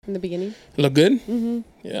in the beginning. Look good? Mm-hmm.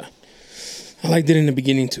 Yeah. I liked it in the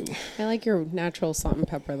beginning, too. I like your natural salt and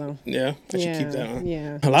pepper, though. Yeah? I should keep that on.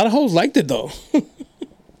 Yeah. A lot of hoes liked it, though.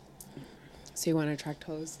 So you want to attract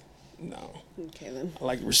hoes? No. Okay, then. I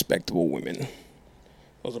like respectable women.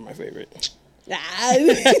 Those are my favorite. Is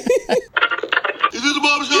this a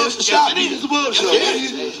barbershop? Yes, the shop. It's a barbershop.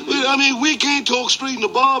 Yeah. I mean, we can't talk street in the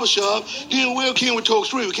barbershop. Then where can we talk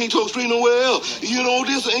street? We can't talk street nowhere else. You know,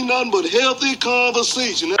 this ain't nothing but healthy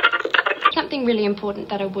conversation. Something really important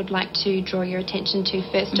that I would like to draw your attention to,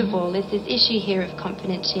 first of all, is this issue here of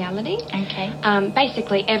confidentiality. Okay.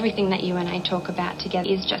 Basically, everything that you and I talk about together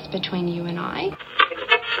is just between you and I.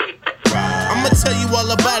 I'ma tell you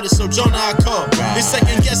all about it, so Jonah I call. This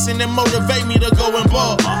second guessing and motivate me to go and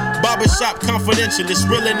ball. Barbershop confidential, it's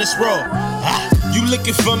real and it's raw. You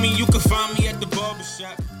looking for me, you can find me at the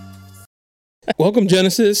barbershop. Welcome,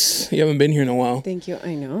 Genesis. You haven't been here in a while. Thank you.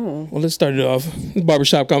 I know. Well, let's start it off.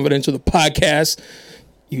 Barbershop Confidential, the podcast.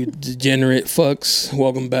 You degenerate fucks.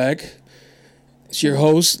 Welcome back. It's your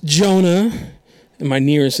host, Jonah, and my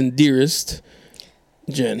nearest and dearest,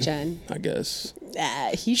 Jen. I guess.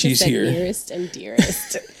 He She's just said here. nearest and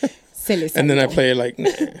dearest. And then I play it like, nah,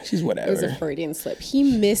 she's whatever. It was a Freudian slip. He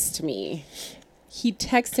missed me. He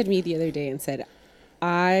texted me the other day and said,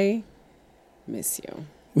 I miss you.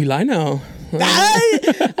 We lie now.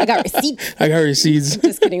 I got receipts. I got receipts.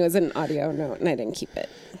 Just kidding. It was an audio note and I didn't keep it.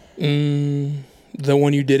 The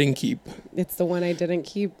one you didn't keep. It's the one I didn't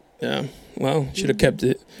keep. Yeah. Well, should have kept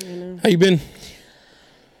it. How you been? Do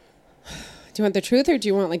you want the truth or do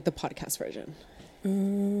you want like the podcast version?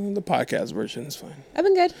 The podcast version is fine. I've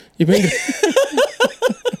been good. You been good?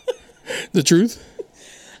 The truth?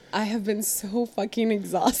 I have been so fucking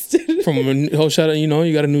exhausted. From a whole shout out,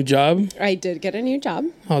 you got a new job. I did get a new job.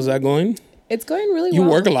 How's that going? It's going really well.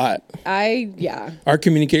 You work a lot. Yeah. Our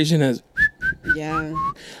communication has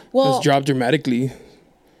Well, dropped dramatically.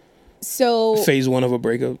 So Phase 1 of a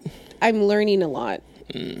breakup. I'm learning a lot.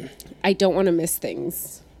 I don't want to miss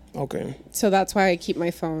things. Okay. So that's why I keep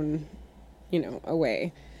my phone,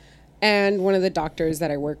 away. And one of the doctors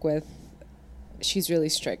that I work with, she's really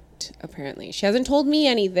strict, apparently. She hasn't told me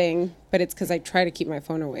anything, but it's because I try to keep my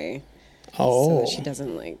phone away. Oh. So she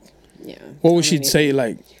doesn't What would she say?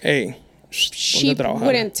 Like, hey. She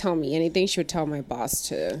wouldn't tell me anything. She would tell my boss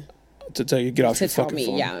to tell you get off your fucking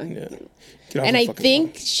phone. Yeah. Get off and your I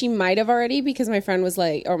think she might have already because my friend was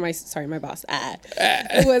like, my boss.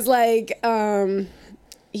 It was like,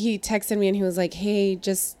 he texted me and he was like, hey,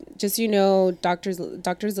 just doctora's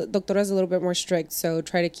a little bit more strict, so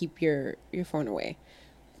try to keep your phone away.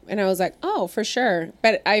 And I was like, oh, for sure.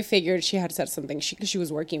 But I figured she had said something because she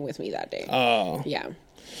was working with me that day. Oh. Yeah.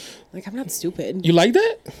 Like, I'm not stupid. You like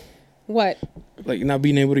that? What? Like not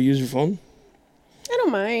being able to use your phone? I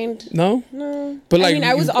don't mind. No? But like, I mean,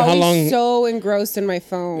 I was always so engrossed in my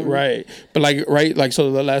phone. Right. But like,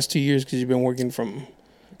 so the last 2 years, because you've been working from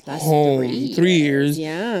home, 3 years.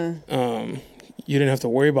 Yeah. You didn't have to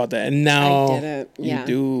worry about that. And now I didn't. You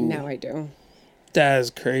do. Now I do. That's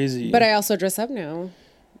crazy. But I also dress up now.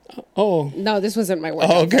 Oh. No, this wasn't my work.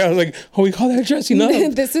 Oh, okay. I was like, we call that dressing up.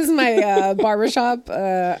 This is my barbershop.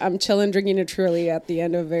 I'm chilling, drinking a Truly at the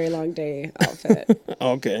end of a very long day outfit.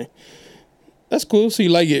 Okay. That's cool. So you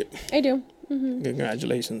like it? I do. Mm-hmm.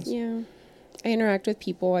 Congratulations. Yeah. I interact with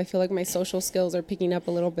people. I feel like my social skills are picking up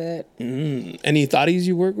a little bit. Any thotties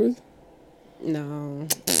you work with? No.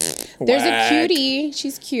 There's a cutie.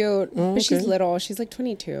 She's cute. Oh, but she's little. She's like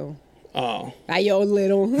 22. Oh. Ayo,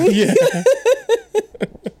 little. Yeah.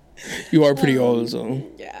 You are pretty old, so.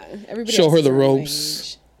 Yeah. Everybody show else her is the our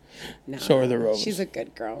ropes. No, show her the ropes. She's a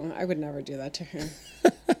good girl. I would never do that to her.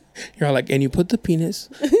 You're all like, and you put the penis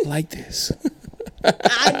like this.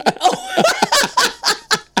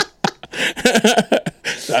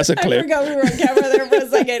 That's a clip. I forgot we were on camera there for a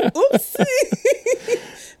second. Oops.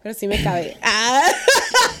 Pero sí me cabe.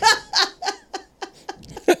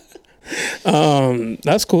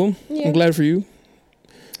 That's cool. Yeah. I'm glad for you.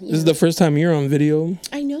 This is the first time you're on video.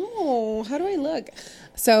 I know. How do I look?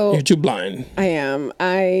 So You're too blind. I am.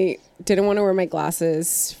 I didn't want to wear my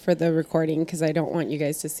glasses for the recording because I don't want you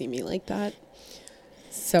guys to see me like that.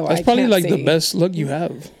 So That's probably like the best look you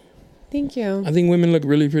have. Thank you. I think women look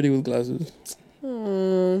really pretty with glasses.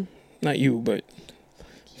 Not you, but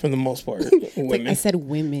for the most part, women. Like I said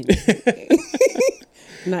women.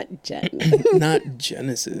 Not Jen. Not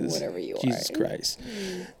Genesis. Whatever you are. Jesus Christ.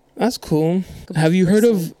 That's cool. Have you heard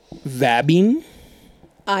of vabbing?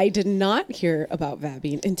 I did not hear about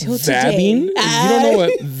vabbing until vabbing? today. If you don't know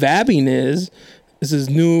what vabbing is, this is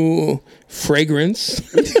new fragrance.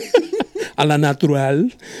 A la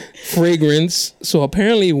natural fragrance. So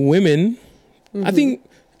apparently women, I think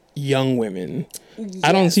young women.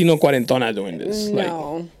 I don't see no cuarentona doing this.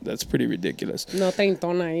 No. Like, that's pretty ridiculous. No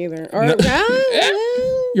treintona either. Or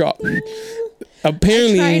You're all,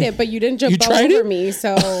 apparently I tried it, but you didn't jump all tried over it? me.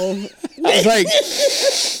 So I was like,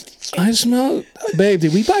 I smell, babe.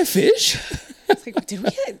 Did we buy fish? it's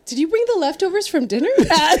like, did you bring the leftovers from dinner?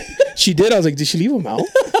 She did. I was like, did she leave them out?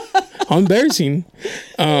 How embarrassing.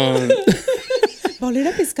 Oler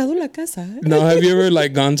a pescado la casa. No, have you ever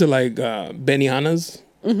like gone to like Benihana's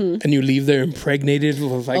and you leave there impregnated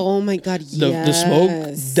with like Oh my God, the smoke?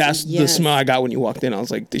 That's the smell I got when you walked in. I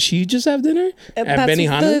was like, did she just have dinner at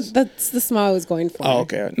Benihana's? That's the smell I was going for. Oh,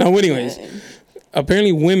 okay. No, anyways,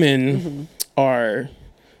 apparently women are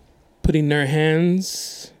putting their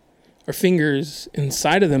hands or fingers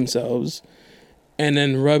inside of themselves and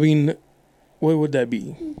then rubbing, what would that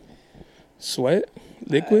be? Sweat?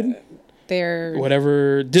 Liquid? Their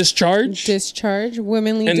Whatever. Discharge?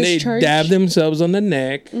 womanly and discharge. they dab themselves on the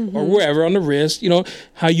neck or wherever, on the wrist, you know,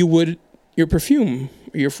 how you would your perfume,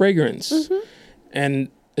 your fragrance. And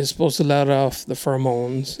it's supposed to let off the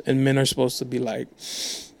pheromones, and men are supposed to be like,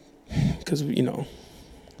 because, you know,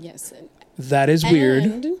 Yes. that is weird.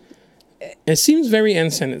 And It seems very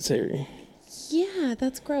unsanitary. yeah,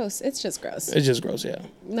 that's gross. It's just gross. It's just gross, yeah.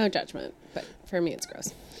 No judgment, but for me, it's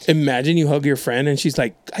gross. Imagine you hug your friend and she's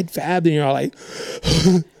like, I vabbed, and you're all like,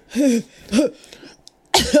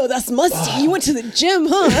 Oh, that's musty. You went to the gym,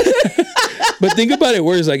 huh? but think about it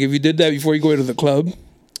worse. Like if you did that before you go to the club,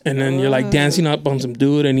 and then you're like dancing up on some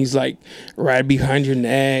dude, and he's like right behind your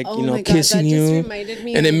neck, Oh you know, my God, kissing that you, just reminded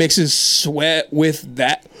me and it of- mixes sweat with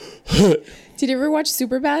that. Did you ever watch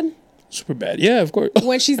Superbad? Super bad. Yeah, of course.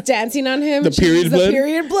 When she's dancing on him, The she period uses blood? The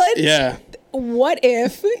period blood. Yeah. What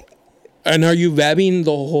if? And are you vabbing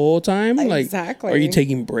the whole time? Like, Exactly. are you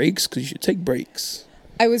taking breaks? Because you should take breaks.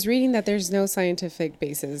 I was reading that there's no scientific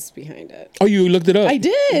basis behind it. Oh, you looked it up? I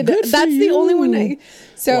did. Good for That's the you. only one.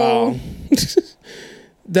 So Wow.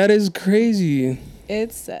 That is crazy.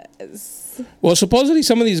 it says. Well, supposedly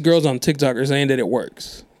some of these girls on TikTok are saying that it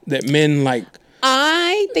works. That men like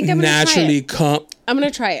I think I'm naturally gonna try it. come. I'm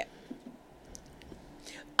gonna try it.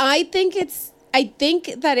 I think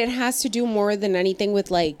that it has to do more than anything with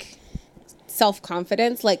like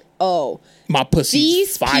self-confidence. Like, oh, My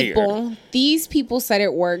pussy's fire. these people said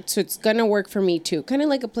it worked, so it's gonna work for me too. Kind of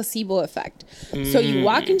like a placebo effect. So you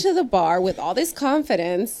walk into the bar with all this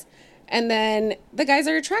confidence, and then the guys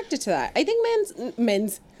are attracted to that. I think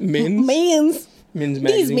Men's these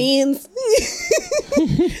magazine.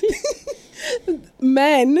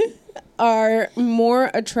 men are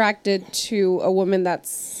more attracted to a woman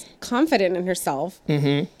that's confident in herself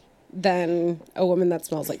than a woman that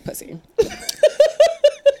smells like pussy.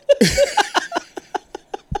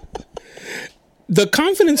 The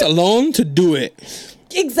confidence alone to do it.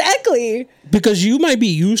 Exactly. Because you might be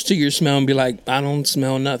used to your smell and be like, I don't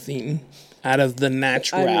smell nothing out of the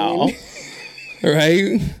natural.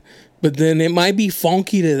 Right? But then it might be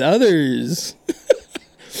funky to others.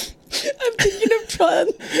 I'm thinking of Tron.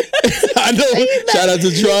 I know. Shout out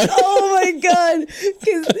to Tron. Oh my God.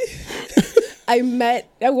 'Cause I met,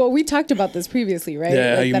 well, we talked about this previously, right?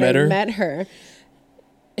 Yeah, you met her? I met her.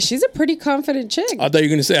 She's a pretty confident chick. I thought you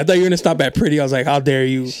were gonna stop at pretty. I was like, how dare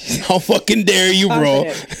you? How fucking dare you, bro?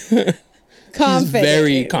 Confident. She's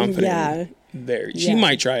very confident. Yeah. Very. She Yeah.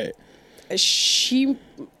 might try it.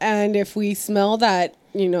 And if we smell that,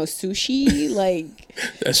 sushi, like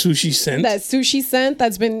That sushi scent. that sushi scent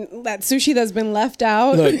that sushi that's been left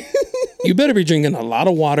out. Look, you better be drinking a lot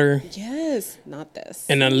of water Yes, not this.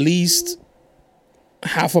 and at least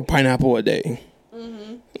half a pineapple a day.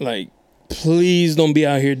 Like, please don't be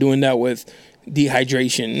out here doing that with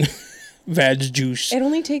dehydration, veg juice. It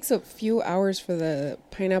only takes a few hours for the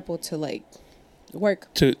pineapple to like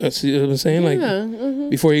work. To see what I'm saying? Like,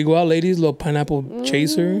 before you go out, ladies, little pineapple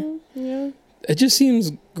chaser. Yeah. It just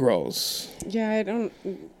seems gross. Yeah, I don't.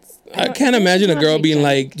 I can't imagine a not girl being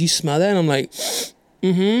hygienic. like, "Do you smell that?" And I'm like,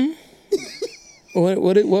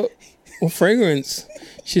 what fragrance?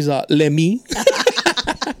 She's like, "Let me,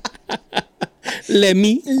 let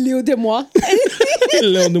me, Lieu de moi.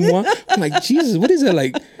 little de moi." I'm like, Jesus, what is that,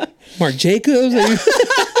 like Marc Jacobs? Like,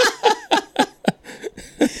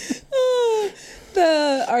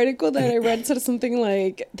 The article that I read said something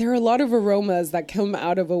like there are a lot of aromas that come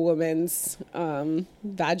out of a woman's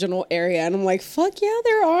vaginal area, and I'm like, fuck yeah,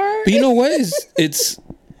 there are. but you know what? It's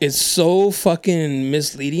so fucking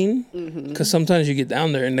misleading because sometimes you get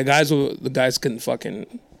down there and the guys can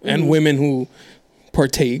fucking and women who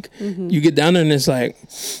partake, you get down there and it's like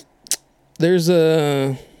there's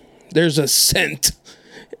a scent.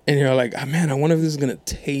 And you're like, oh, man, I wonder if this is going to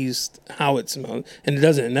taste how it smells. And it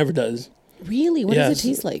doesn't. It never does. Really? What does Yes. it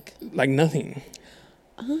taste like? Like nothing.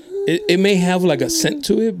 It may have like a scent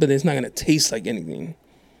to it, but it's not gonna taste like anything.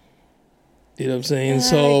 You know what I'm saying? That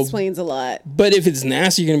So, explains a lot. but if it's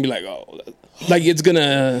nasty, you're gonna be like, oh, like it's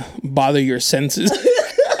gonna bother your senses.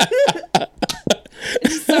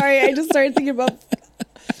 Sorry, I just started thinking about.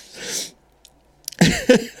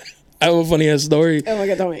 I have a funny ass story. Oh my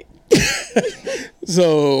god, don't wait.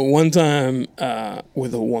 So one time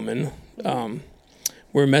with a woman,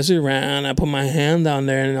 we're messing around. I put my hand down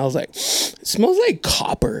there and I was like, it smells like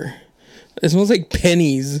copper. It smells like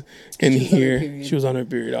pennies in She was on her here. period. She was on her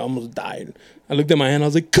period. I almost died. I looked at my hand. I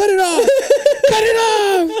was like, cut it off. Cut it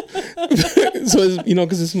off. So, it's, you know,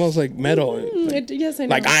 because it smells like metal. Like, Yes, I know.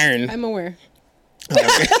 like iron. I'm aware.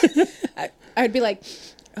 okay. I would be like,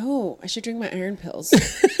 oh, I should drink my iron pills.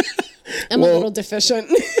 I'm a Well- little deficient.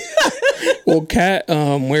 Well, Kat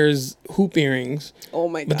wears hoop earrings. Oh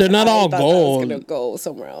my god! But they're not I all thought that was gold. gonna go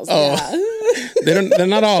somewhere else. Oh. Yeah. They're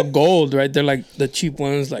not all gold, right? They're like the cheap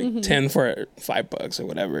ones, like 10 for $5 or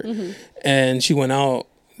whatever. And she went out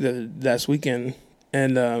the last weekend,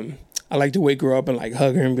 and I like to wake her up and like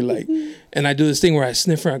hug her and be like, and I do this thing where I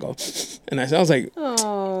sniff her. I go, and I was like,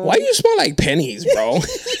 why you smell like pennies, bro?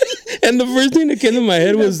 And the first thing that came to my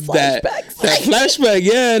head was that flashback.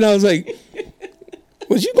 Yeah, and I was like,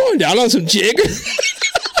 was you going down on some chick?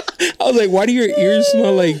 I was like, why do your ears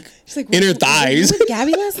smell like She's like, inner "Were you thighs? with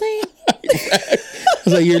Gabby last night? I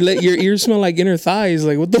was like, your ears smell like inner thighs.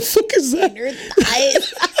 Like, what the fuck is that? Inner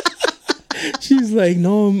thighs. She's like,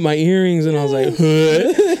 no, my earrings. And I was like,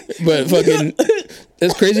 huh? But fucking,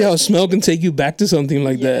 it's crazy how smell can take you back to something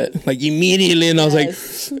like that. Like immediately. And I was like, it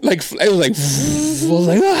was like, I was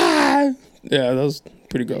like, ah. Yeah, that was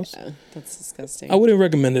pretty gross. Yeah, that's disgusting. I wouldn't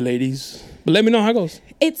recommend it, ladies. But let me know how it goes.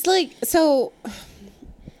 It's like, so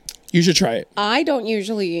You should try it. I don't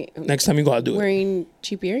usually Next time you go out, do it. wearing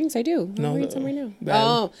cheap earrings. I do. I'm No, wearing some right now. bad.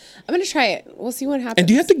 Oh, I'm gonna try it. We'll see what happens. And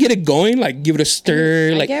do you have to get it going? Like, give it a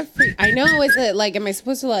stir? Like, I know. Is it like? Am I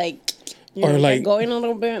supposed to like? You Or know, like get going a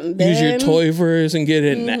little bit and use your then- toy first and get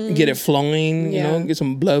it flowing, you know, Yeah. get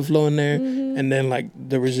some blood flowing there. And then like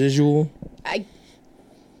the residual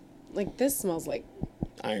Like this smells like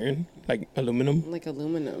iron, like aluminum.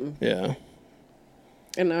 aluminum, Yeah.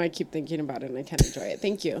 and now I keep thinking about it and I can't enjoy it.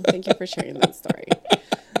 Thank you for sharing that story.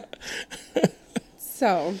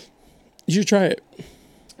 So You should try it.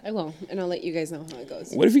 I will, and I'll let you guys know how it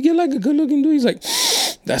goes. What if you get like a good looking dude? He's like,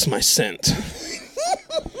 that's my scent.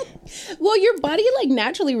 Well, your body like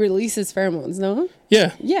naturally releases pheromones, no?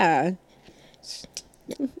 Yeah. Yeah.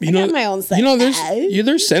 You got my own scent. You know,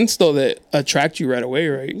 there's scents though that attract you right away,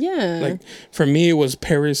 right? Yeah. Like for me, it was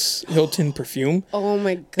Paris Hilton perfume. Oh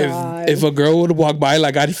my god. If a girl would walk by,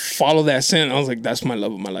 like I'd follow that scent. I was like, that's my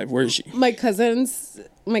love of my life. Where is she? my cousin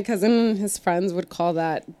and his friends would call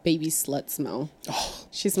that baby slut smell. Oh,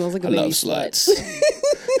 she smells like a I baby love slut. sluts.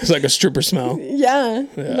 It's like a stripper smell. Yeah,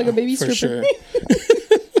 Yeah, like a baby for stripper. sure.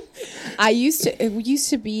 It used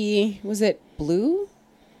to be, was it Blue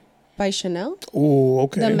by Chanel? Oh,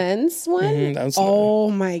 okay. The men's one? that's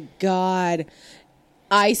oh my God.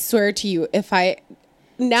 I swear to you,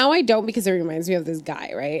 now I don't because it reminds me of this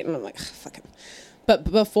guy, right? And I'm like, fuck him. But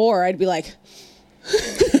before I'd be like,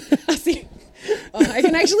 I see, I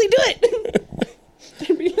can actually do it.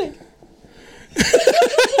 I'd be like,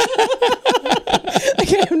 I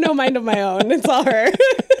have no mind of my own. It's all her.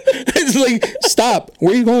 It's like, stop.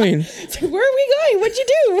 Where are you going? It's like, where are we going? What'd you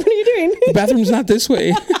do? What are you doing? The bathroom's not this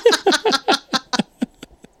way.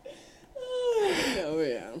 Oh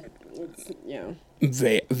yeah, yeah.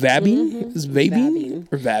 Vabbing? Is vaping Vabbing.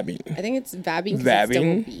 or vabbing? I think it's vabbing. 'Cause it's double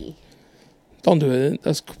Vabbing? B. Don't do it.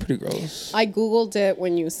 That's pretty gross. I googled it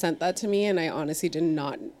when you sent that to me, and I honestly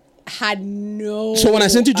had no. So when I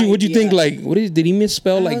sent it to you, what'd you think? idea. Like, did he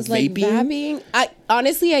misspell I like was like vaping?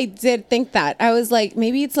 vabbing. I did think that. I was like,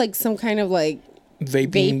 maybe it's like some kind of like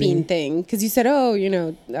vaping thing, because you said, oh,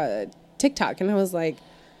 TikTok, and I was like,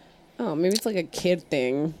 oh, maybe it's like a kid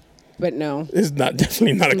thing, but no, It's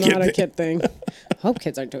definitely not a kid not a thing. kid thing. Hope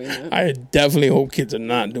kids aren't doing that. I definitely hope kids are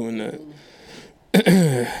not doing that.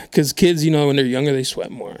 Because kids, when they're younger, they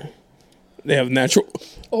sweat more. They have natural.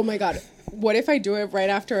 Oh my God. What if I do it right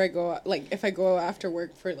after I go, like, if I go after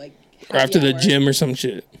work for, like, Or after the hour? gym or some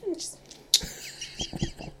shit.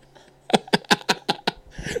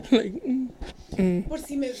 Like, Por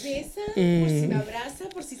si me besa, por si me abraza,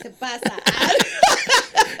 por si se pasa.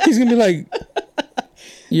 he's going to be like,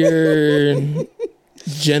 your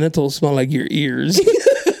genitals smell like your ears.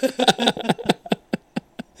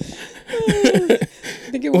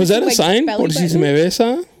 I think it Was that a like sign? belly Por si se button. me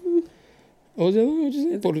besa? What was the other one? What'd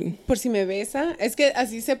you say? Por si me besa. Es que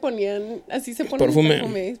así se ponen Perfume.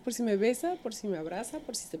 perfume. Por si me besa, por si me abraza,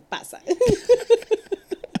 por si se pasa.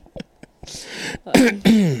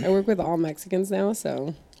 I work with all Mexicans now,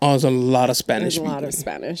 so Oh, there's a lot of Spanish. there's a lot of speaking.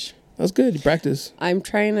 Spanish. That's good. You practice. I'm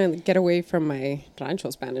trying to get away from my rancho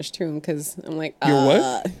Spanish too, because I'm like, Your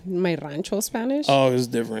what? My rancho Spanish. Oh, it's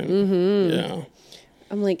different. Mm-hmm. Yeah.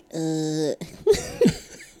 I'm like,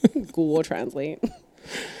 Google Translate.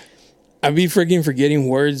 I be freaking forgetting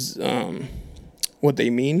words, what they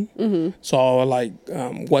mean. Mm-hmm. So I'll like,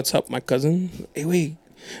 what's up, my cousin? Hey, wait.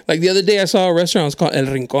 Like the other day, I saw a restaurant. It's called El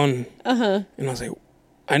Rincón. And I was like,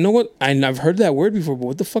 I know what, I've heard that word before, but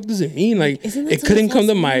what the fuck does it mean? Like, Isn't that it couldn't come to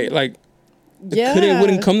someone's my, like, Yeah. it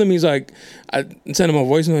wouldn't come to me. He's like, I sent him a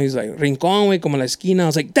voicemail. He's like, Rincón, wey, como la esquina. I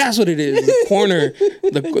was like, that's what it is. The corner.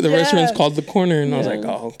 The Yeah. restaurant's called The Corner. And I was Yeah. like,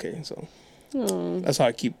 oh, okay. So that's how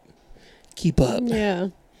I keep up. Yeah.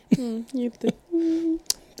 You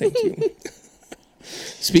Thank you.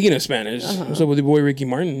 Speaking of Spanish, what's up with your boy Ricky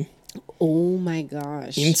Martin? Oh my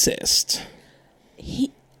gosh. Incest.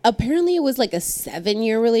 He apparently it was like a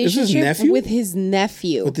 7-year relationship nephew? with his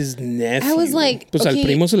nephew. With his nephew. I was like, Pues al okay,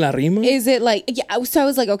 primo se la rima. Is it like, yeah, so I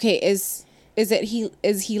was like, okay, is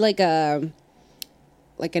he like a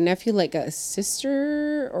nephew, like a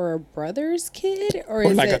sister or a brother's kid, or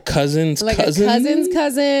Or is like it a cousin's like cousin. a cousin's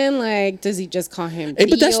cousin? Like, does he just call him? Hey,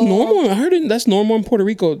 but that's Tío? normal. I heard that's normal in Puerto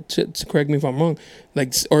Rico. To correct me if I'm wrong.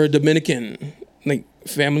 Like, or a Dominican, like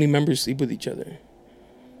family members sleep with each other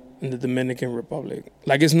in the Dominican Republic.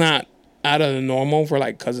 Like, it's not out of the normal for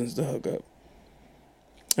like cousins to hook up.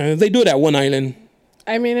 And they do it at one island.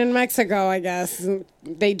 I mean, in Mexico, I guess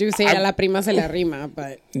they do say a la prima se la rima,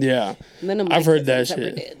 but Yeah, none of my I've heard that cousins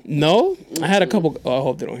ever shit. did. No, I had a couple. Oh, I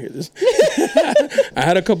hope they don't hear this. I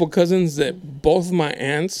had a couple cousins that both my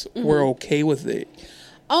aunts were okay with it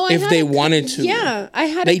Oh, I if had they a wanted to. Yeah, I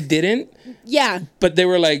had. They didn't, Yeah, but they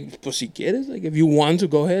were like, "Pues si quieres, like if you want to,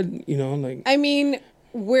 go ahead." You know, like I mean,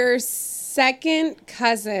 we're second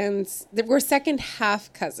cousins. We're second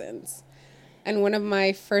half cousins, and one of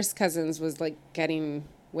my first cousins was like getting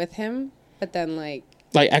with him, but then like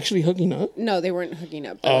actually hooking up. no, they weren't hooking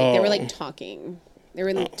up. But, like, they were Oh. like talking. They were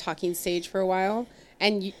in the talking stage for a while,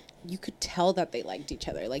 and you could tell that they liked each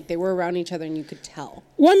other. Like they were around each other, and you could tell.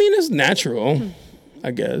 Well, I mean, it's natural,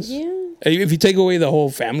 I guess. Yeah. If you take away the whole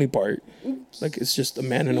family part, like it's just a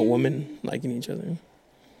man and a woman liking each other.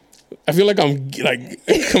 I feel like I'm like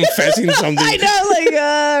confessing something. I know,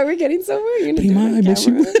 like we're getting somewhere. You're gonna Prima, do it on I miss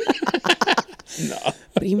you. camera. No.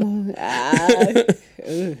 Primo.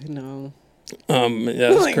 No. Yeah,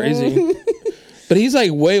 that's Like, crazy. But he's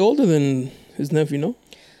like way older than his nephew, no?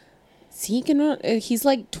 See, he's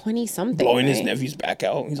like 20 something. Blowing his right? nephew's back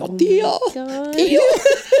out. He's like, Oh Tío, my God. tío,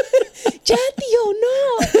 Ya, tío,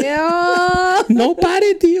 no. Yeah. no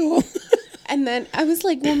pare, tío. And then I was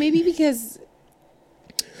like, well, maybe because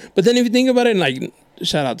But then if you think about it, like,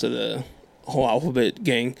 shout out to the whole alphabet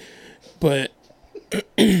gang, but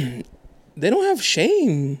they don't have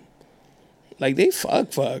shame. Like, they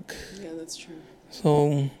fuck. yeah, that's true.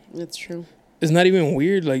 So That's true. it's not even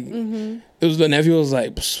weird. Like, it was the nephew was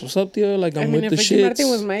like, what's up, tío? Like, I'm I mean, with if the Ricky shits. Martin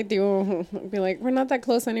was my tío, I'd be like, we're not that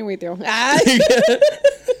close anyway, tío. Ah.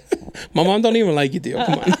 My mom don't even like you, tío.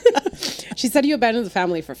 Come on. She said you abandoned the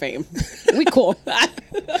family for fame. We cool.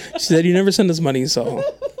 She said, you never send us money, so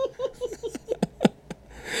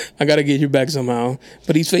I gotta get you back somehow.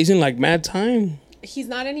 But he's facing like mad time. He's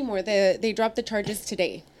not anymore. They dropped the charges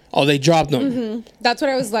today. Oh, they dropped him. That's what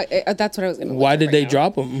I was like. That's what I was gonna. Why look did at they right now.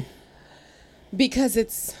 drop him? Because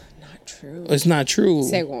it's not true. It's not true.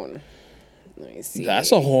 Según. Let me see.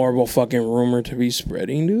 That's a horrible fucking rumor to be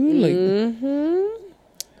spreading, dude. Like,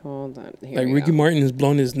 Hold on. Here like we Ricky go. Martin is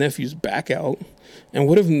blowing his nephew's back out. And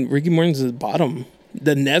what if Ricky Martin's his bottom?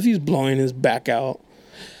 The nephew's blowing his back out.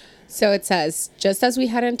 So it says, just as we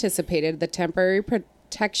had anticipated, the temporary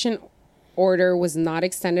protection order was not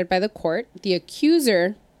extended by the court. The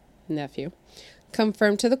accuser, nephew,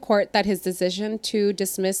 confirmed to the court that his decision to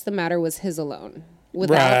dismiss the matter was his alone,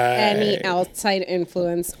 without any Right. outside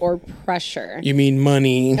influence or pressure. You mean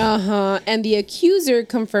money? And the accuser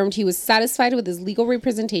confirmed he was satisfied with his legal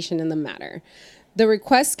representation in the matter. The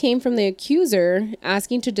request came from the accuser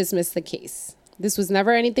asking to dismiss the case. This was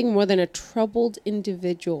never anything more than a troubled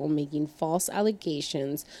individual making false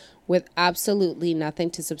allegations with absolutely nothing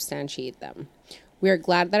to substantiate them. We are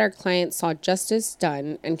glad that our client saw justice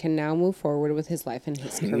done and can now move forward with his life and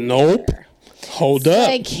his career. Nope. Hold up.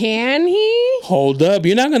 Like, can he? Hold up.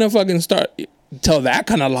 You're not gonna fucking tell that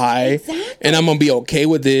kind of lie, Exactly. and I'm gonna be okay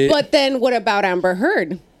with it. But then what about Amber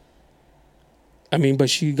Heard? I mean, but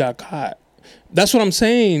she got caught. That's what I'm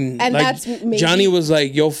saying. And like, that's maybe- Johnny was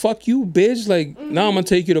like, yo, fuck you, bitch. Like, now I'm going to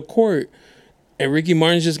take you to court. And Ricky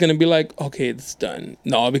Martin's just going to be like, okay, it's done.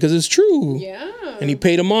 No, because it's true. Yeah. And he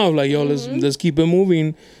paid him off. Like, yo, let's keep it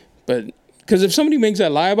moving. But, because if somebody makes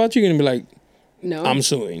that lie about you, you're going to be like, No. I'm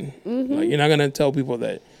suing. Like, you're not going to tell people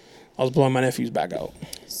that I was blowing my nephew's back out.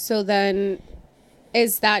 So then,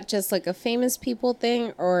 is that just like a famous people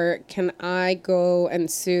thing, or can I go and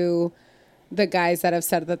sue the guys that have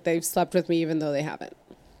said that they've slept with me even though they haven't?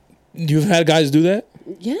 You've had guys do that?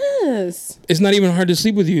 Yes. It's not even hard to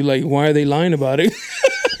sleep with you. Like, why are they lying about it?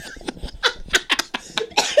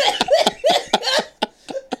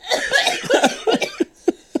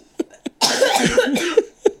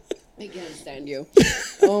 I can't stand you.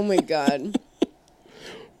 Oh my God.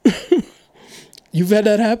 You've had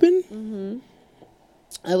that happen?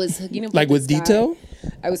 I was hooking up Like with this guy. detail?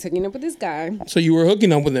 I was hooking up with this guy. So you were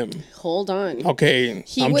hooking up with him. Hold on. Okay,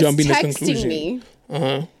 He I'm was jumping to texting conclusion. me.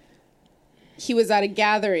 Uh-huh. He was at a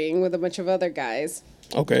gathering with a bunch of other guys.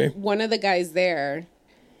 Okay. One of the guys there,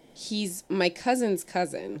 he's my cousin's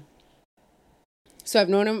cousin. So I've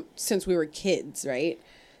known him since we were kids, right?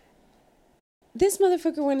 This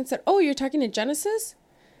motherfucker went and said, "Oh, you're talking to Genesis?"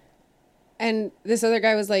 And this other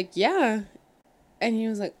guy was like, "Yeah." And he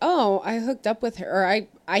was like, "Oh, I hooked up with her, or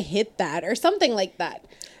I hit that, or something like that."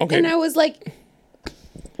 Okay. And I was like,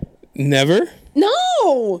 Never?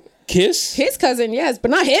 "No, Kiss? his cousin, yes,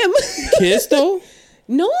 but not him." Kiss though?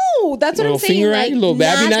 No, that's what Little I'm saying. finger Like, action, little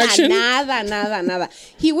babbing nada, action? Nada.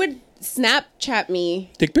 He would Snapchat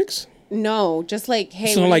me. Dick pics? No, just like,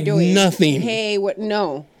 hey, So, what like, are you doing? nothing. Hey, what?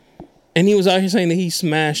 No. And he was out here saying that he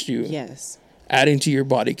smashed you. Yes. Adding to your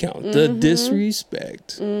body count. The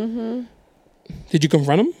disrespect. Did you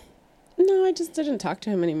confront him? No, I just didn't talk to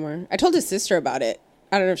him anymore. I told his sister about it.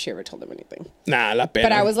 I don't know if she ever told him anything. Nah, la pena.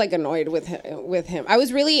 But I was like annoyed with him. I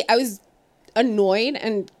was annoyed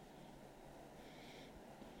and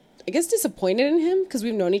I guess disappointed in him because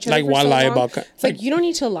we've known each other Like, for why so lie long. about... It's like, you don't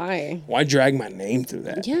need to lie. Why drag my name through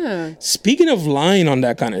that? Yeah. Speaking of lying on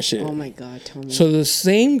that kind of shit. Oh my God, tell me. So the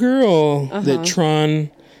same girl that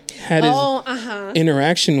Tron had his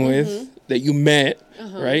interaction with, that you met,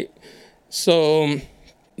 right? So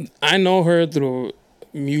I know her through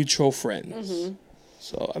mutual friends.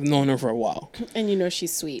 So I've known her for a while. And you know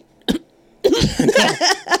she's sweet.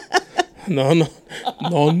 No.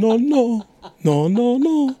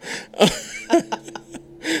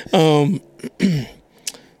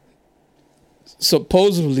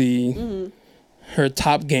 Supposedly, her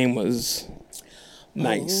top game was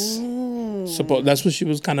nice. That's what she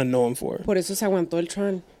was kind of known for. Por eso se aguantó el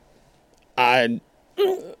Tron. I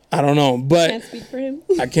don't know, but Can't speak for him.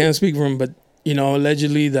 I can't speak for him. But you know,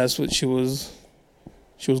 allegedly, that's what she was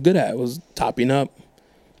good at. Was topping up.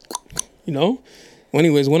 You know. Well,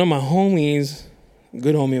 anyways, one of my homies,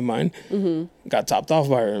 good homie of mine, got topped off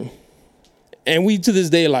by her, and we to this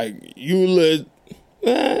day like, you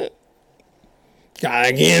let God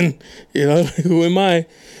again, you know, who am I?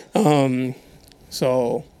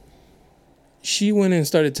 So she went and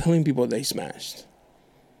started telling people they smashed.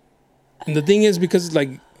 And the thing is, because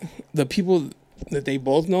like the people that they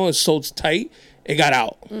both know is so tight, it got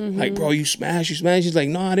out. Like, bro, you smashed. He's like,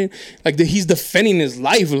 no, I didn't. Like, he's defending his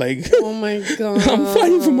life. Like, Oh my God. I'm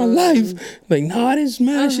fighting for my life. Like, no, I didn't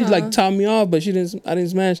smash. She like topped me off, but I didn't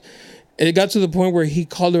smash. And it got to the point where he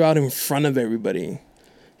called her out in front of everybody.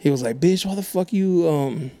 He was like, bitch, why the fuck you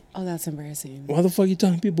Oh, that's embarrassing. why the fuck you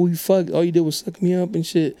telling people you fucked? All you did was suck me up and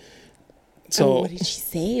shit. So What did she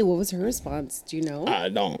say? What was her response? Do you know? I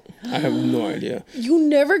don't. I have no idea. You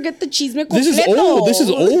never get the chisme completo. This is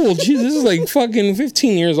old. This is like fucking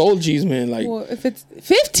 15 years old, G's, man. Like, Well, if it's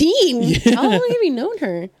 15, how long have you known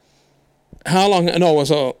her? how long? No,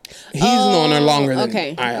 so he's known her longer than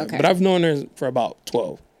okay, I have. okay. But I've known her for about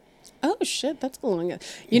 12. Oh shit, that's long.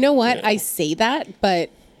 You know what? Yeah. I say that, but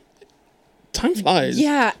Time flies.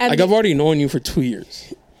 Yeah, and like I've already known you for 2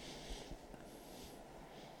 years.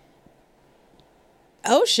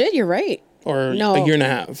 oh shit, you're right. Or No. a year and a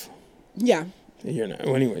half. Yeah, A year and a half.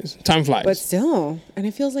 Well, anyways, time flies. but still, and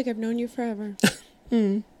it feels like I've known you forever.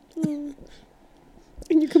 Mm.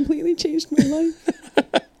 And you completely changed my life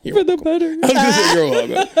for the better. I was gonna say you're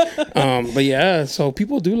welcome. But yeah, so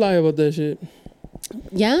people do lie about that shit.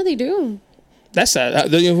 Yeah, they do. That's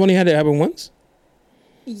sad. You've only had it happen once?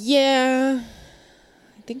 Yeah,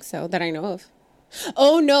 I think so, that I know of.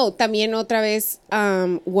 Oh no, también otra vez,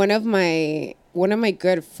 one of my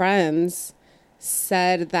good friends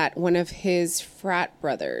said that one of his frat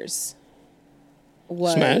brothers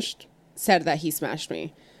said that he smashed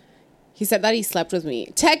me. He said that he slept with me.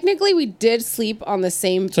 Technically, we did sleep on the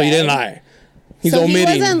same bed. So you didn't lie. He's so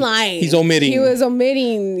omitting. He wasn't lying. He's omitting. He was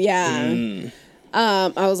omitting. Yeah.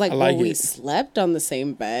 I was like, like well, we it. slept on the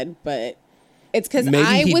same bed, but it's because Maybe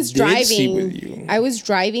I he was did sleep with driving. you. I was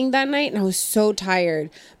driving that night, and I was so tired.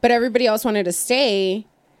 But everybody else wanted to stay,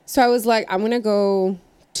 so I was like, I'm gonna go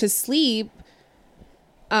to sleep.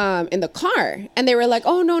 In the car, and they were like,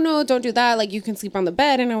 "Oh no, don't do that. Like you can sleep on the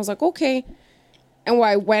bed." And I was like, "Okay." And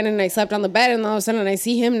I went and I slept on the bed, and all of a sudden I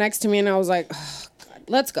see him next to me, and I was like, oh, God,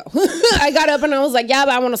 "Let's go." I got up and I was like, "Yeah,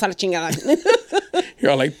 vámonos a la chingada."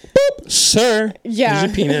 You're all like, boop, sir. Yeah.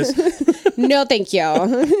 Use your penis. No, thank you.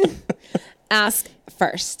 Ask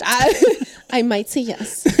first. I might say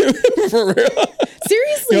yes. For real.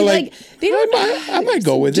 Seriously, You're like they don't. I might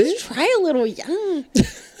go with it. Just try a little. Yeah.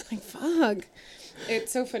 Like fuck.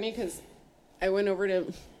 It's so funny because I went over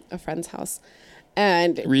to a friend's house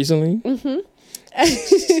and Recently?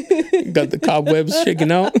 Got the cobwebs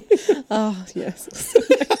shaking out. oh yes,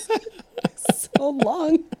 so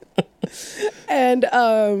long.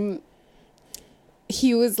 And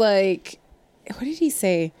he was like, what did he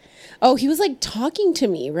say? Oh, he was like talking to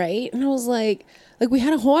me, right? And I was like we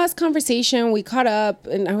had a whole ass conversation. We caught up,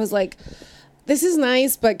 and I was like, this is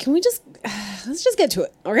nice, but can we just let's just get to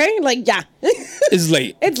it, okay? Like, yeah. It's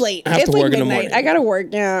late. It's late. I have It's to like work in the midnight. morning. I gotta work.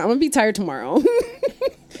 Yeah, I'm gonna be tired tomorrow.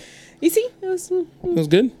 You see, it was It was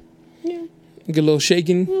good? yeah, Get a little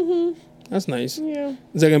shaking. That's nice. yeah.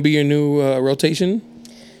 Is that going to be your new rotation?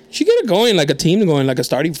 She get it going, like a team going, like a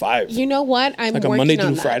starting five. You know what? I'm Like a working Monday on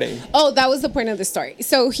through that. Friday. Oh, that was the point of the story.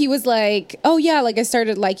 So he was like, "Oh yeah, like I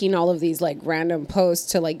started liking all of these like random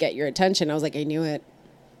posts to like get your attention." I was like, "I knew it.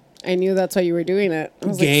 I knew that's why you were doing it." I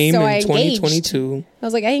was Game like, so I in engaged. 2022. I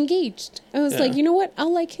was like, I engaged. I was Yeah. like, you know what?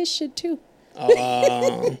 I'll like his shit too.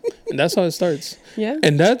 And that's how it starts. Yeah.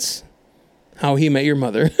 And that's how he met your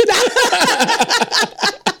mother.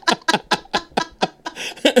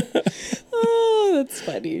 Oh, that's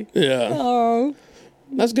funny. Yeah. Oh,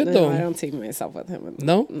 That's good, no, though. I don't see myself with him.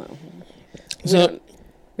 No? No. So,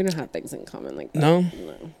 We don't have things in common like that. no?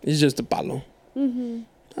 No. It's just a palo.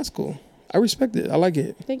 That's cool. I respect it. I like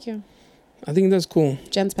it. Thank you. I think that's cool.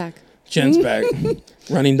 Jen's back. Jen's back.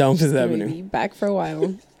 Running down Fifth Gonna Avenue. be back for a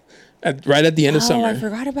while. Right at the end of Oh, summer. I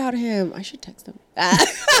forgot about him. I should text him.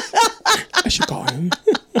 I should call him.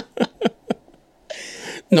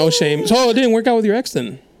 No shame. So it didn't work out with your ex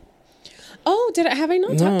then? Oh, have I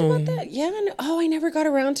not talked No. about that? Yeah. No. Oh, I never got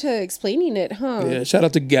around to explaining it, huh? Yeah. Shout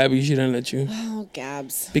out to Gabby. She didn't let you. Oh,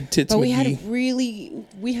 Gabs. Big tits But McGee.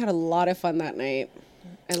 we had a lot of fun that night.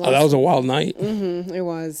 Oh, that was a wild night. It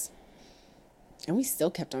was. And we still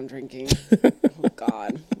kept on drinking. Oh,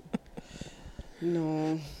 God.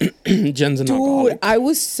 No. Jen's an Dude, alcoholic. I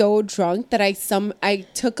was so drunk that I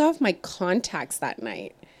took off my contacts that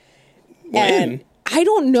night. When? And I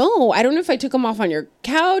don't know. I don't know if I took them off on your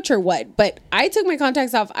couch or what, but I took my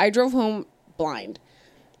contacts off. I drove home blind.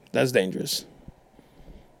 That's dangerous.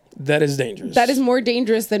 That is dangerous. That is more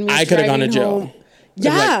dangerous than me. I could have gone to driving jail. home. They'd be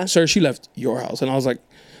like, Yeah. sir, she left your house. And I was like,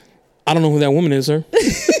 I don't know who that woman is, sir.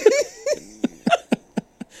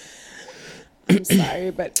 I'm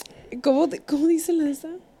sorry, but ¿cómo dice la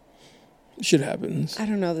esa? Shit happens. I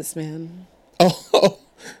don't know this man. Oh,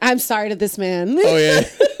 I'm sorry to this man. oh yeah.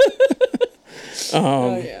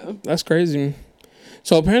 Oh, yeah. That's crazy.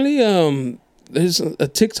 So apparently, there's a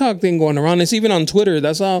TikTok thing going around. It's even on Twitter.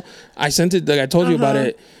 That's how I sent it. Like I told you about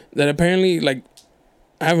it. That apparently, like,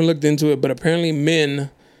 I haven't looked into it, but apparently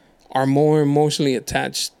men are more emotionally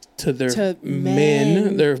attached to their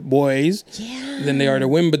men, their boys, than they are to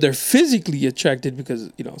women. But they're physically attracted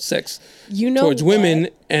because, you know, sex towards women.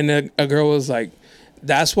 And a girl was like,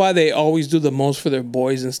 that's why they always do the most for their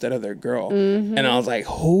boys instead of their girl. And I was like,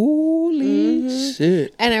 holy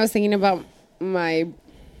shit. And I was thinking about my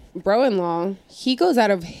bro-in-law. He goes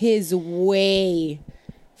out of his way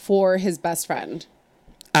for his best friend.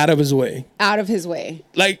 Out of his way. Out of his way.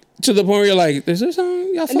 Like, to the point where you're like, is there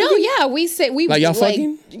something y'all fucking? No, yeah, we Like, y'all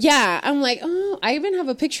fucking? Yeah, I'm like, oh, I even have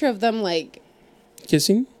a picture of them like,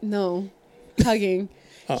 Kissing? no, hugging.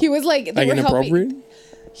 He was like, they Like were inappropriate?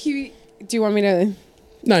 helping. Do you want me to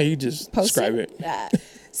No, you just post describe it. Yeah.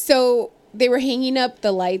 So they were hanging up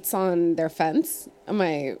the lights on their fence.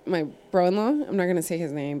 My bro-in-law, I'm not gonna say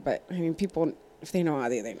his name, but I mean, people, if they know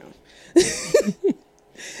Adi, they know.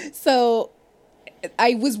 So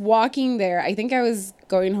I was walking there. I think I was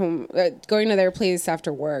going home, going to their place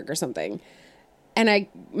after work or something, and I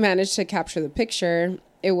managed to capture the picture.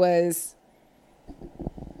 It was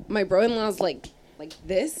my bro-in-law's like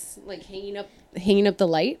this, like hanging up the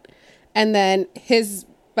light, and then his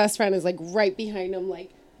best friend is like right behind him,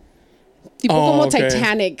 like Tipo como okay.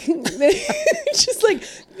 Titanic. Just like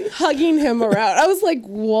hugging him around. I was like,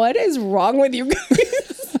 what is wrong with you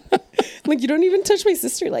guys? Like, you don't even touch my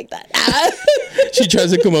sister like that. She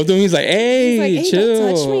tries to come up to him. He's like, hey, He's like, hey, chill.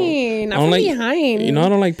 don't touch me. Not I don't from like, behind. You know, I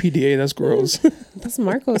don't like PDA. That's gross. That's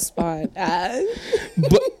Marco's spot.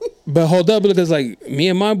 But hold up, because like me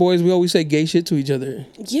and my boys, we always say gay shit to each other.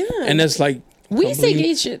 Yeah. And that's like we say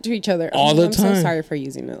gay shit to each other all the I'm time. so sorry for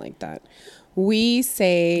using it like that. We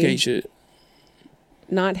say gay shit.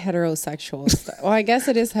 Not heterosexual stuff. Well, I guess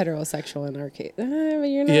it is heterosexual in our case. But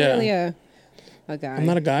you're not Yeah. really a guy. I'm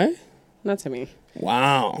not a guy? Not to me.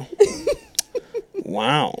 Wow.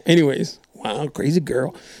 Wow. Anyways, wow, crazy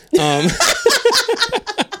girl.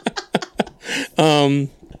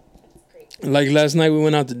 Like last night we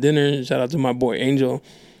went out to dinner. Shout out to my boy Angel.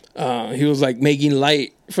 He was like making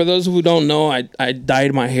light. For those who don't know, I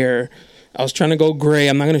dyed my hair. I was trying to go gray.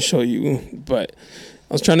 I'm not gonna show you, but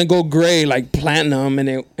I was trying to go gray like platinum, and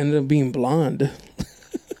it ended up being blonde.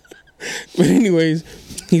 But anyways,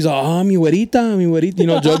 he's all, mi güerita, you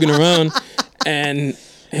know, joking around. And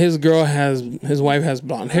his wife has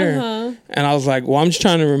blonde hair. Uh-huh. And I was like, well, I'm just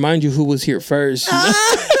trying to remind you who was here first.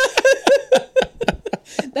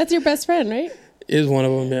 That's your best friend, right? Is one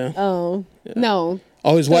of them, yeah. Oh, yeah. No.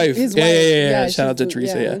 Oh, his wife. His yeah, wife. yeah. Shout out to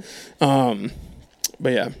Teresa, yeah.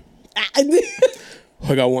 But yeah.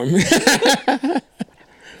 I got warm.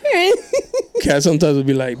 Cat sometimes would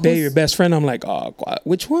be like, babe, your best friend. I'm like, oh,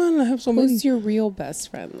 which one? I have so many. Who's your real best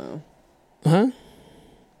friend, though? Huh?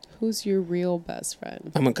 Who's your real best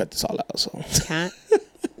friend? I'm going to cut this all out, so. Cat?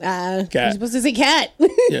 Cat. You're supposed to say cat.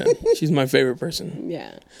 Yeah, she's my favorite person.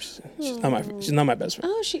 Yeah. She's not my best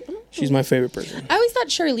friend. Oh, she's my favorite person. I always thought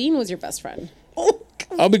Charlene was your best friend.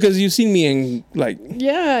 Oh, because you've seen me in like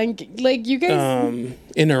like you guys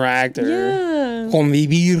interact or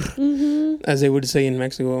convivir, as they would say in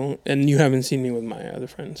Mexico, and you haven't seen me with my other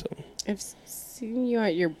friends. So I've seen you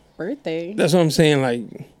at your birthday. That's what I'm saying. Like,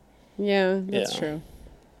 yeah, that's true.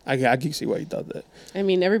 I can see why you thought that. I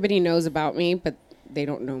mean, everybody knows about me, but they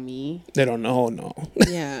don't know me. They don't know. No.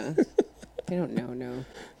 Yeah, they don't know. No.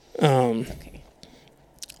 Okay.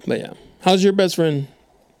 But yeah, how's your best friend?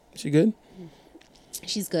 She good?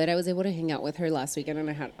 She's good. I was able to hang out with her last weekend, and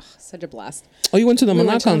I had such a blast. Oh, you went to the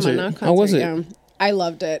Maná concert. How was it? Yeah. I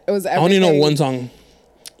loved it. It was everything. I only know one song.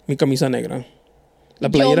 Mi camisa negra. La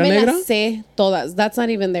playera Yo me negra? las sé todas. That's not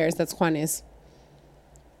even theirs. That's Juanes.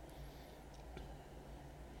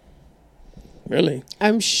 Really?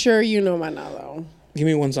 I'm sure you know Maná, though. Give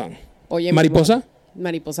me one song. Oye, Mariposa?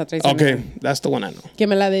 Mariposa traicionera. Okay, that's the one I know. Que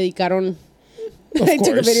me la dedicaron. Of I took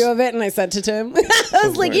a course. video of it and I sent it to him. I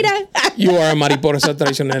was like, mira. You are a mariposa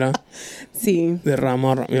traicionera. Sí. De rama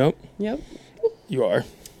a rama. Yep. Yep. You are.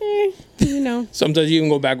 You know. Sometimes you can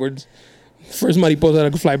go backwards. First mariposa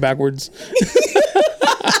that could fly backwards.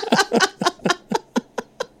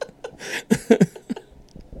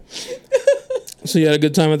 So you had a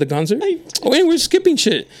good time at the concert? Oh, wait, we're skipping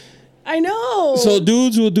shit. I know. So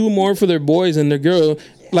dudes will do more for their boys than their girl.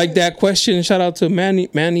 Like that question, shout out to Manny.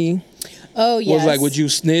 Oh, yes. Was like, would you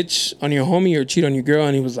snitch on your homie or cheat on your girl?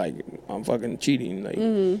 And he was like, I'm fucking cheating. Like,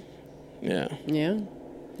 yeah. Yeah.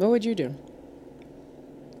 What would you do?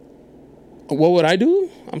 What would I do?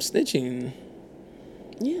 I'm snitching.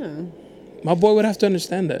 Yeah. My boy would have to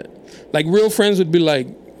understand that. Like, real friends would be like,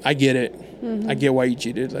 I get it. I get why you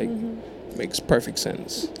cheated. Like, makes perfect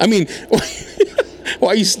sense. I mean,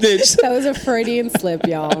 why you snitched? That was a Freudian slip,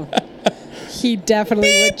 y'all. He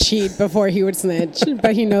definitely would cheat before he would snitch,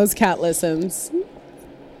 but he knows Cat listens.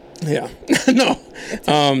 Yeah. No.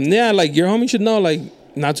 Yeah, like, your homie should know, like,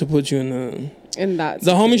 not to put you in that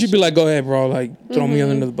the homie should be like, go ahead, bro. Like, throw me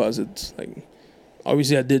under the bus. It's like,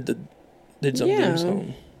 obviously I did something. Yeah. So.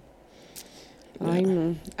 Yeah. I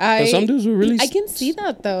know. But some dudes were really I can see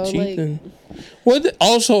that though. cheating. Well,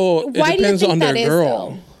 also, it Why do you depends think on their that is, girl.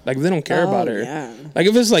 though? Like, if they don't care about her. Yeah. Like,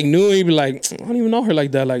 if it's like new, you'd be like, I don't even know her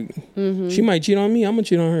like that. Like, she might cheat on me. I'm gonna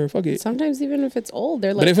cheat on her. Fuck it. Sometimes even if it's old,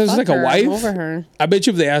 they're like, But if it's fuck like her, a wife, I'm over her. I bet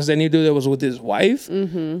you if they asked any dude that was with his wife,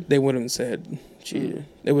 they wouldn't have said cheated.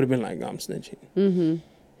 They would have been like, I'm snitching.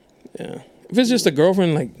 Yeah. If it's just a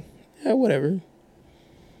girlfriend, like, yeah, whatever.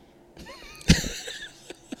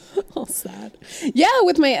 All sad. Yeah,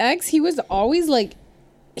 with my ex, he was always like,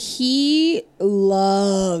 he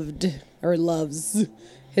loved or loves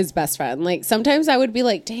his best friend. Like, sometimes I would be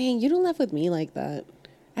like, dang, you don't laugh with me like that.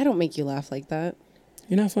 I don't make you laugh like that.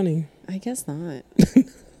 You're not funny. I guess not.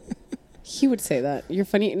 He would say that. You're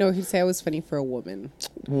funny. No, he'd say I was funny for a woman.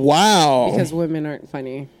 Wow. Because women aren't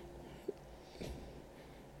funny.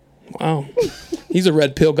 Wow. He's a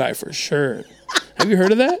red pill guy for sure. Have you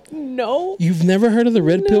heard of that? No. You've never heard of the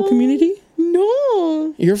red pill community?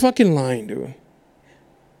 No. You're fucking lying, dude.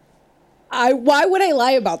 Why would I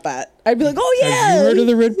lie about that? I'd be like, oh yeah. Have you heard of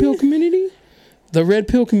the red pill community? The red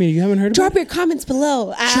pill community. You haven't heard of Drop it? your comments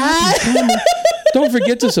below. Drop your comments. Don't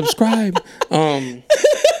forget to subscribe.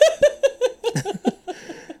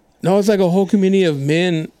 No, it's like a whole community of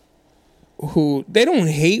men who they don't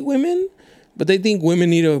hate women, but they think women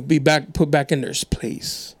need to be put back in their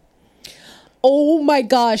place. Oh my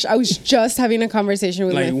gosh. I was just having a conversation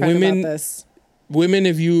with Like my friend women- about this. Women,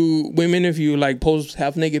 if you like post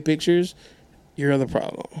half naked pictures, you're the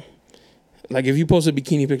problem. Like if you post a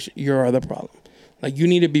bikini picture, you're the problem. Like you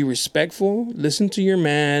need to be respectful, listen to your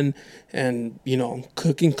man, and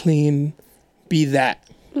cook and clean. Be that.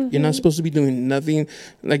 You're not supposed to be doing nothing.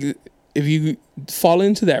 Like if you fall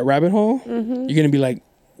into that rabbit hole, you're gonna be like,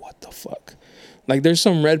 what the fuck? Like there's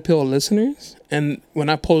some red pill listeners, and when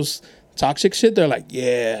I post toxic shit, they're like,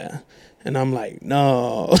 yeah. And I'm like,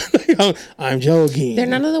 no, I'm joking. They're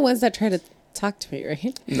none of the ones that try to talk to me,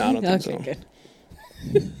 right? No, I don't think okay,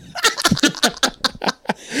 so. Good.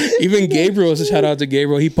 Even Gabriel, a shout out to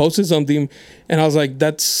Gabriel. He posted something, and I was like,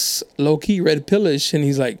 that's low key red pillish. And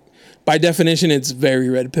he's like, by definition, it's very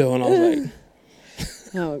red pill. And I was like,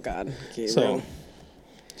 Oh God. Gabriel. so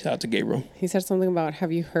shout out to Gabriel. He said something about,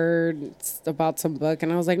 have you heard about some book?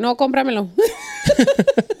 And I was like, no, cómpramelo.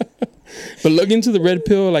 But look into the red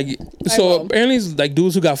pill, like so. will. Apparently, it's like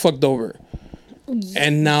dudes who got fucked over,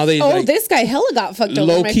 and now they like This guy hella got fucked over.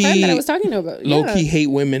 My low-key- friend that I was talking about. low Yeah. key hate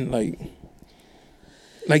women, like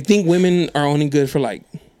think women are only good for like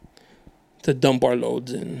to dump our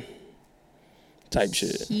loads and type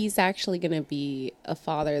shit. He's actually gonna be a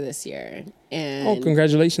father this year, and Oh,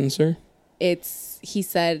 congratulations, sir. he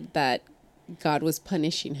said that God was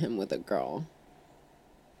punishing him with a girl.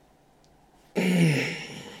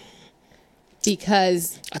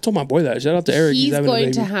 Because I told my boy that. Shout out to Eric. he's having a going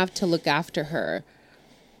baby. to have to look after her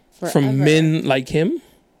forever. From men like him.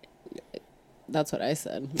 That's what I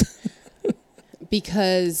said.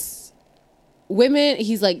 Because women,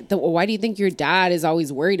 he's like, why do you think your dad is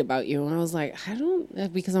always worried about you? And I was like,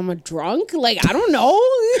 because I'm a drunk? Like, I don't know.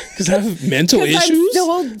 Because I have mental 'Cause I'm issues.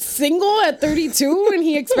 still single at 32 and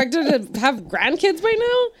he expected to have grandkids by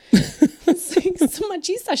now. It's like some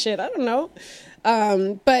machista shit. I don't know.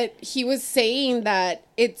 But he was saying that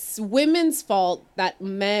it's women's fault that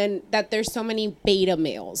there's so many beta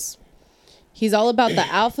males. He's all about the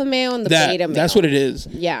alpha male and the beta male. That's what it is.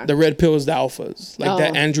 Yeah. The red pill is the alphas. Like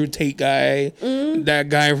that Oh. Andrew Tate guy, that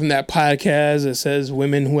guy from that podcast that says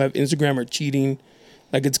women who have Instagram are cheating.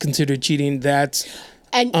 Like it's considered cheating. That's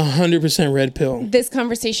And 100% red pill. this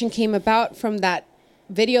conversation came about from that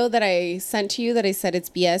video that I sent to you that I said it's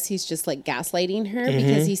BS. He's just like gaslighting her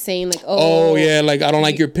because he's saying like, Oh yeah, like I don't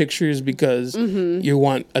like your pictures because you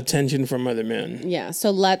want attention from other men. yeah,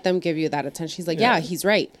 so let them give you that attention. He's like, yeah, he's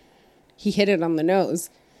right. He hit it on the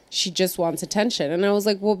nose. She just wants attention. And I was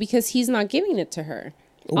like, well, because he's not giving it to her.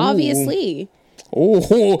 Obviously.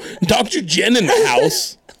 Oh, Dr. Jen in the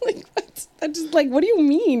house. Like, what? I just like, what do you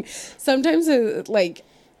mean? Sometimes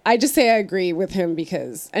I just say I agree with him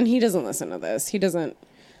and he doesn't listen to this. He doesn't.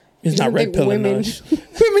 He's not red pilling us.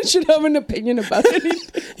 Women should have an opinion about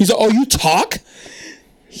anything. He's like, oh, you talk?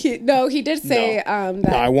 He did say No,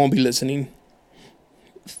 that I won't be listening.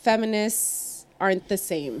 feminists aren't the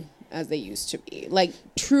same as they used to be. Like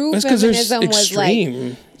true That's because they're feminism was like,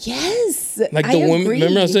 extreme. yes, Like I the women, agree.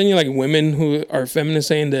 remember I was saying you like women who are feminists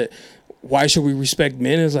saying that why should we respect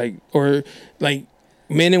men? Is like, or like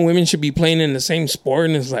men and women should be playing in the same sport,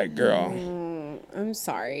 and it's like, girl, I'm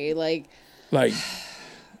sorry, like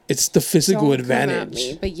it's the physical don't come at advantage.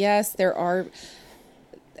 me. But yes, there are.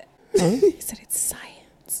 He said it's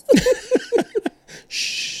science.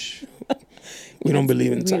 Shh. We don't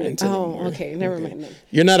believe in science anymore. Oh, okay, never mind then.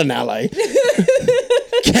 You're not an ally.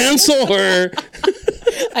 Cancel her.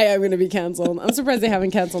 I am going to be canceled. I'm surprised they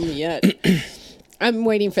haven't canceled me yet. I'm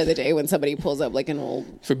waiting for the day when somebody pulls up like an old.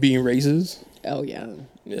 For being racist. Oh yeah.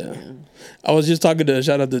 Yeah. I was just talking to,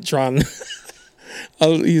 shout out to Tron.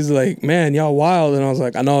 He's like, man, y'all wild. And I was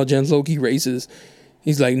like, I know Jen's low-key racist.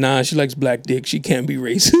 He's like, nah, she likes black dick. She can't be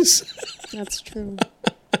racist. That's true.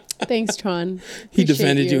 Thanks, Tron. He Appreciate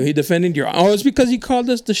defended you. He defended your. Oh, it's because he called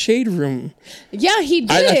us the shade room. Yeah, he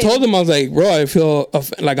did. I told him, I was like, bro, I feel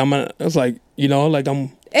like I was like, like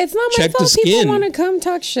I'm. It's not my Check the fault people skin. want to come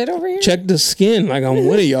talk shit over here. Check the skin, like I'm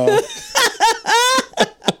one of y'all.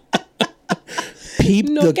 Peep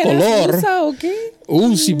No the quieras color. usa, okay?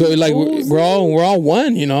 Ooh, see, but like we're all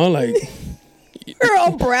one, like. We're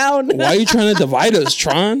all brown. Why are you trying to divide us,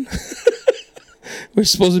 Tron? We're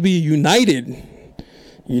supposed to be united.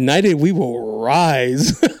 United, we will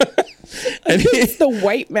rise. And It's the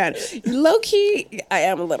white man. Low key, I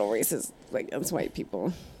am a little racist against white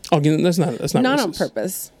people. again, that's not Not racist. on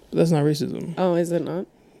purpose. That's not racism. Oh, is it not?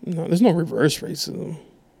 No, there's no reverse racism.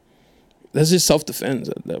 That's just self-defense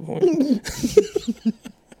at that point.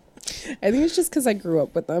 I think it's just because I grew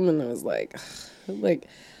up with them and I was like,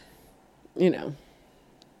 you know.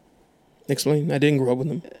 Explain. I didn't grow up with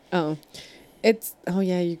them. Oh,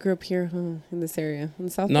 yeah, you grew up here, huh? In this area, in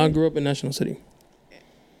the South. No, I grew up in National City.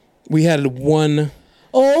 We had one.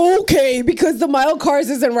 Okay, because the mile cars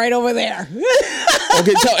isn't right over there.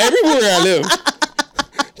 Okay, tell everywhere I live.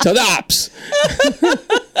 Tell the ops.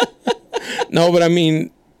 No, but I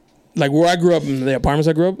mean, like where I grew up, in the apartments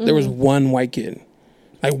I grew up, there was one white kid.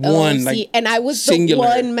 Like one, like and I was singular.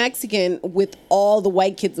 the one Mexican with all the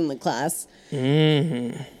white kids in the class.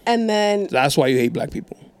 Mm-hmm. And then That's why you hate black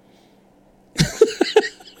people.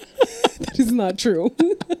 that is not true.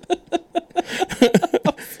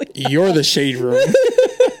 You're the shade room.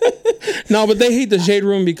 No, but they hate the shade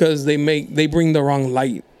room because they bring the wrong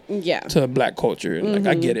light Yeah. to black culture. Like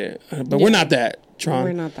I get it, but we're not that. Tron.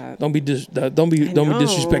 We're not that. Don't be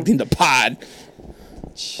disrespecting the pod.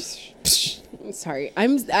 Sorry,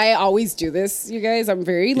 I always do this, you guys. I'm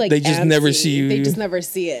very like They just antsy. never see you. They just never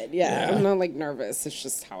see it. Yeah, Yeah. I'm not like nervous. It's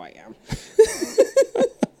just how I am.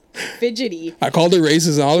 Fidgety. I called it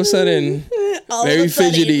racist, and all of a sudden, All very of a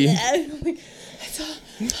sudden, fidgety.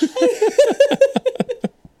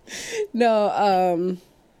 No,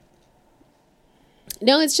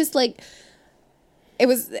 it's just like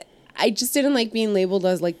I just didn't like being labeled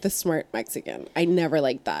as like the smart Mexican. I never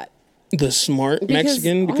liked that. The smart Because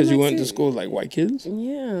Mexican all because you went to Mexi- school with like white kids.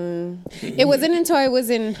 Yeah. It wasn't until I was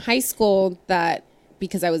in high school that,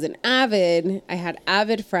 because I was an avid, I had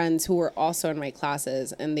avid friends who were also in my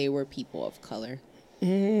classes and they were people of color.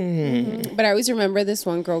 Mm-hmm. But I always remember this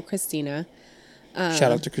one girl, Christina.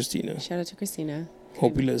 Shout out to Christina. Shout out to Christina.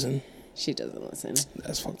 Hope you listen. She doesn't listen.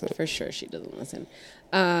 That's fucked up. For sure she doesn't listen.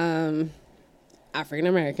 African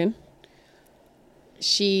American.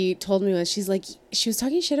 She told me once, she was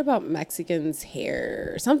talking shit about Mexicans' hair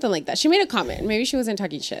or something like that. She made a comment. Maybe she wasn't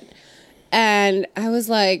talking shit. And I was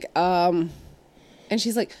like, and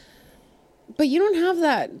she's like, but you don't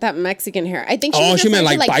have that Mexican hair. I think she Oh, was she just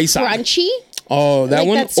meant like paisa. crunchy. Oh, that Like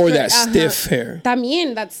one that or scr- that stiff hair.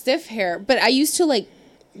 También, that stiff hair. But I used to like,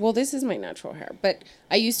 well, this is my natural hair, but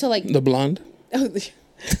I used to like, The blonde.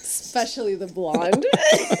 especially the blonde.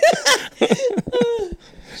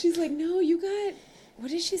 She's like, no, you got, what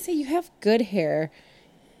did she say? You have good hair.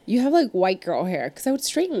 You have like white girl hair. Because I would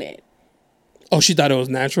straighten it. Oh, she thought it was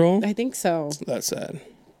natural. I think so. That's sad.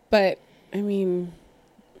 But, I mean,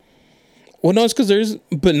 Well, no, it's because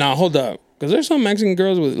hold up. Because there's some Mexican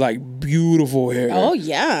girls with like beautiful hair. oh,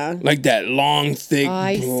 yeah. Like that long, thick,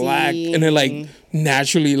 I black. see. And they're like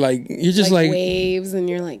naturally like, you're just like, waves, and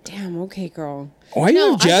you're like, damn, okay, girl. why you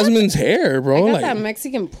No, have Jasmine's hair, I bro? got Like that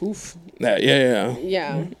Mexican poof. that, yeah.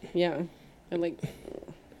 Yeah, yeah. And like,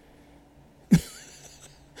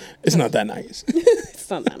 It's not that nice. it's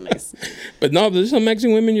not that nice. But no, there's some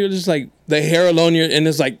Mexican women, you're just like, the hair alone, and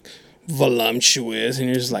it's like voluptuous, and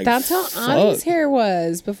you're just like, That's how fuck. Avi's hair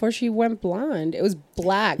was before she went blonde. It was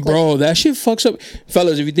black. Like, Bro, that shit fucks up.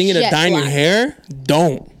 Fellas, if you're thinking of Jet dyeing your black. hair,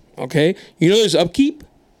 don't. Okay? You know there's upkeep?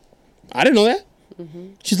 I didn't know that. Mm-hmm.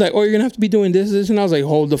 She's like, oh, you're going to have to be doing this. And I was like,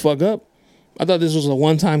 hold the fuck up. I thought this was a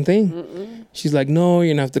one-time thing. She's like, no, you're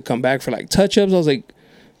going to have to come back for like touch-ups. I was like,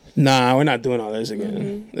 nah, we're not doing all this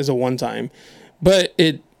again. It's a one-time. But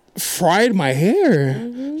it fried my hair.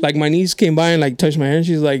 Like my niece came by and like touched my hair and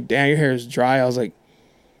she's like, damn, your hair is dry. I was like,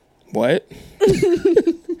 what?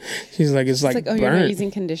 She's like, it's like oh, burnt. you're not using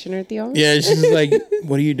conditioner, Theo? Yeah, she's like,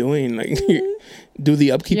 what are you doing? Like, do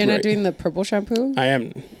the upkeep You're not right. doing the purple shampoo? I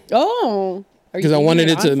am. Oh. Because I wanted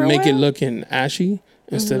it to make it looking ashy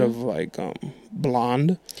instead of like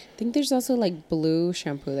blonde. I think there's also like blue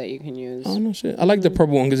shampoo that you can use. Oh, no shit. I like the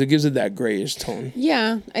purple one because it gives it that grayish tone.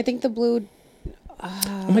 Yeah, I think the blue.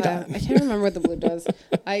 Oh my God. I can't remember what the blue does.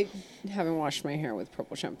 I haven't washed my hair with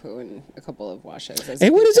purple shampoo in a couple of washes. Hey,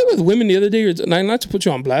 what is it with women the other day? Not to put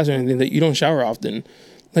you on blast or anything, that you don't shower often.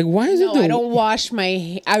 Like, why is No, it? I don't wash my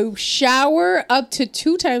hair. I shower up to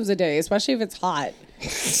 2 times a day, especially if it's hot.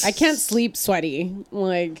 I can't sleep sweaty.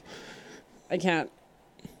 Like, I can't.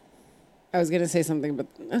 I was going to say something, but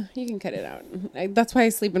you can cut it out. That's why I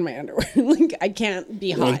sleep in my underwear. Like, I can't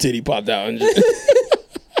be hot. One titty popped out and just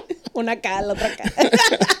Una acá, la otra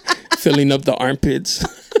acá. filling up the armpits.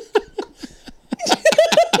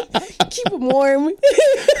 Keep them warm.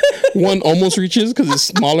 One almost reaches because it's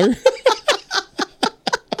smaller.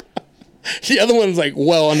 The other one's like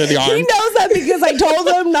well under the arm. He knows that because I told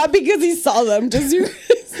him, not because he saw them. Just you.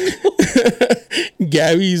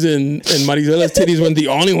 Gabby's and Marisela's titties weren't the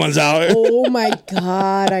only ones out. Oh my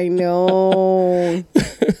God, I know.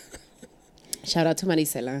 Shout out to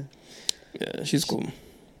Marisela. Yeah, she's cool.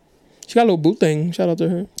 She got a little boot thing. Shout out to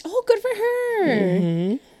her. Oh, good for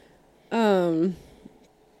her. Mm-hmm.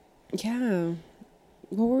 Yeah.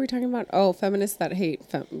 What were we talking about? Oh, feminists that hate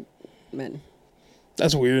men.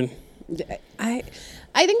 That's weird. I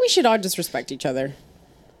think we should all just respect each other.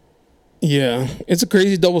 Yeah, it's a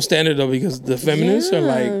crazy double standard though, because the feminists are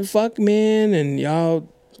like, fuck men, and y'all,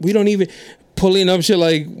 we don't even pulling up shit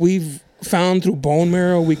like we've found through bone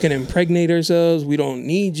marrow we can impregnate ourselves. We don't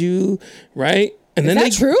need you, right? And Is then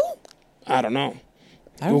that true? I don't know.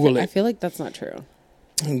 I feel like that's not true.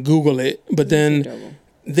 Google it, but then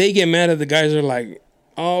they get mad at the guys who are like,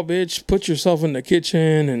 oh, bitch, put yourself in the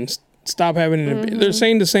kitchen and stop having it. They're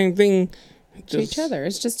saying the same thing To each other.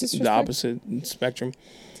 It's just disrespect. the opposite spectrum.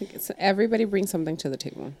 So everybody brings something to the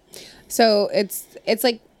table. So it's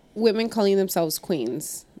like women calling themselves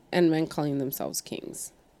queens and men calling themselves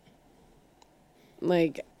kings.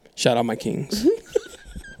 Like, shout out my kings.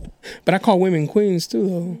 But I call women queens too,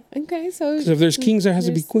 though. Okay, so because if there's kings, there has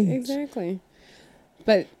to be queens. Exactly.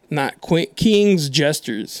 But not kings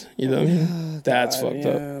jesters. You know what I mean? That's fucked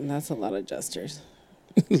up. That's a lot of jesters.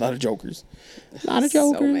 A lot of jokers. A lot of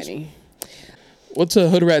jokers. So many. What's a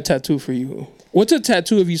hood rat tattoo for you? What's a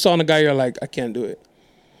tattoo if you saw on a guy you're like, I can't do it?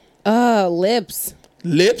 Lips.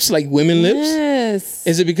 Lips? Like women lips? Yes.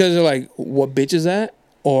 Is it because they're like, what bitch is that?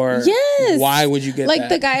 Or yes. Why would you get like that?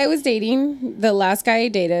 the guy I was dating, the last guy I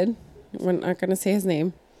dated, we're not going to say his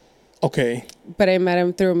name. Okay. But I met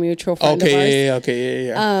him through a mutual friend of ours.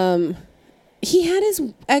 Yeah. He had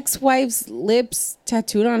his ex-wife's lips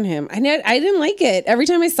tattooed on him. I didn't like it. Every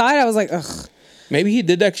time I saw it, I was like, ugh. Maybe he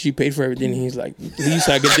did that because she paid for everything. He's like, least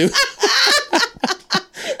I could do.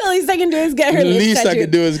 The least I can do is get her lips least tattooed. I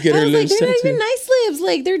could do is get her lips they're tattooed. not even nice lips.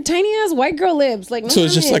 Like, they're tiny ass white girl lips. Like, no so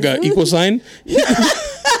it's just like an equal sign?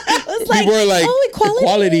 It's like, people are like,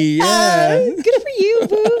 equality, yeah. Good for you,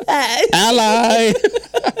 boo. Ally.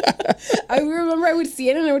 I remember I would see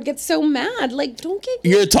it and I would get so mad. Like, don't get...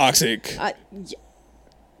 You're toxic. Yeah.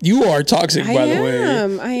 You are toxic, by the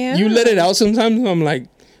way. I am. You let it out sometimes. And I'm like,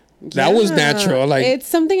 that was natural. Like, it's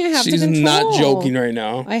something I have to control. She's not joking right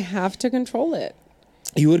now. I have to control it.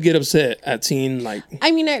 You would get upset at seeing like...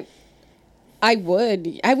 I mean, I would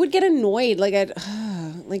get annoyed. Like,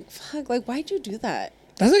 like, fuck, like, why'd you do that?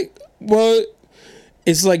 That's like, well,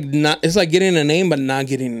 it's like getting a name, but not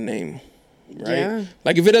getting a name. Right? Yeah.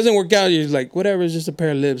 Like, if it doesn't work out, you're like, whatever, it's just a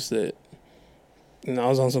pair of lips that, I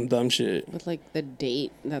was on some dumb shit. With, like, the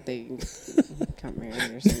date that they got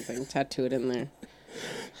married or something tattooed in there.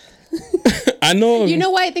 I know. You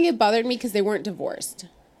know why I think it bothered me? Because they weren't divorced.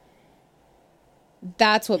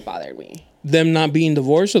 That's what bothered me. Them not being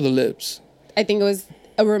divorced or the lips? I think it was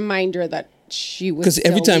a reminder that she was. Because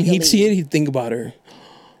every time he'd see it, he'd think about her.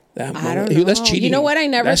 I don't know. That's cheating. You know what? I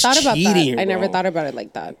never thought about that. I never bro. thought about it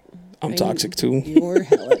like that. I'm toxic too. You're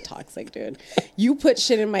hella toxic, dude. You put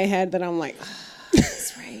shit in my head that I'm like,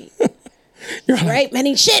 that's right. You're that's right, man,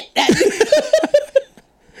 ain't shit.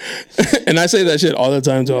 And I say that shit all the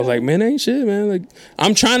time too. I was like, man, ain't shit, man. Like,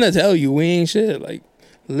 I'm trying to tell you, we ain't shit. Like,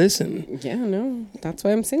 listen. Yeah, no. That's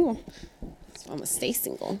why I'm single. That's why I'm gonna stay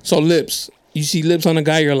single. So lips. You see lips on a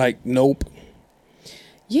guy, you're like, nope.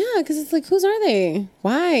 Yeah, because it's like, whose are they?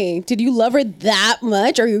 Why? Did you love her that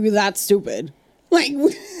much, or are you that stupid? Like,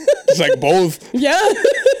 it's like both. Yeah.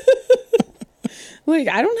 Like,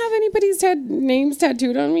 I don't have anybody's names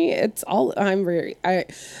tattooed on me. It's all You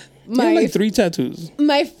have like 3 tattoos.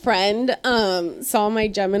 My friend saw my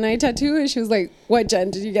Gemini tattoo and she was like, "What,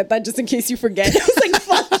 Jen? Did you get that just in case you forget?" I was like,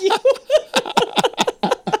 "Fuck you."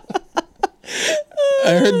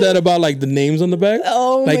 I heard that about like the names on the back.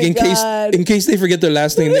 Oh like my God. in case they forget their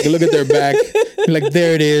last name, they can look at their back. Like,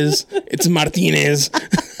 there it is. It's Martinez.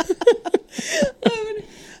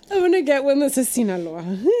 I'm gonna get one that says Sinaloa.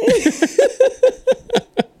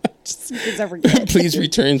 Just in case I forget. Please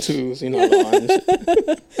return to Sinaloa.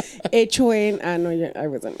 Hecho en... no, I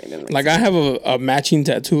wasn't reading. Like, I have a matching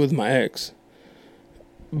tattoo with my ex.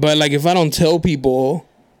 But like, if I don't tell people,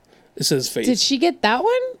 it says face. Did she get that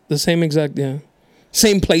one? The same exact, yeah.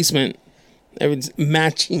 Same placement. Everything's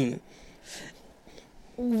matching.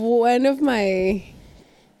 One of my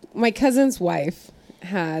cousin's wife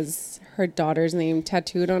has her daughter's name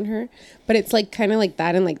tattooed on her, but it's like kind of like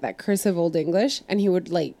that in like that cursive old English, and he would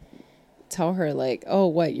like tell her like, "Oh,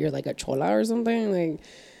 what, you're like a chola or something?" Like,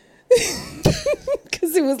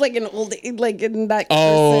 because it was like an old, like in that.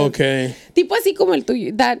 Oh, cursive. okay. Tipo así como el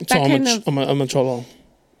tuyo. That So kind of. I'm a cholo.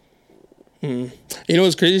 You know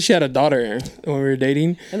what's crazy? She had a daughter when we were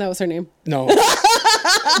dating. And that was her name. No.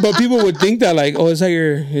 But people would think that like, oh, is that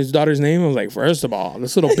his daughter's name? I was like, first of all,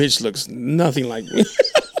 this little bitch looks nothing like me.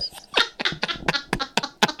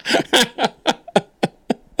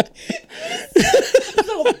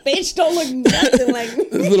 Little bitch don't look nothing like me.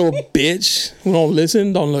 This little bitch who don't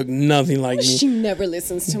listen don't look nothing like me. She never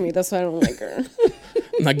listens to me. That's why I don't like her.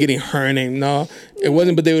 I'm not getting her name. No, it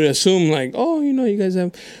wasn't. But they would assume like, oh, you know, you guys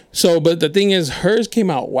have. So, but the thing is, hers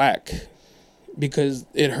came out whack because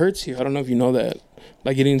it hurts you. I don't know if you know that.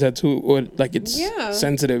 Like getting a tattoo, or like it's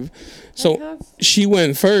sensitive. So she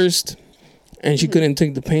went first, and she couldn't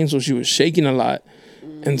take the pain, so she was shaking a lot.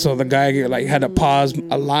 And so the guy like had to pause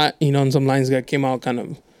a lot, you know, and some lines that came out kind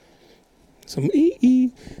of some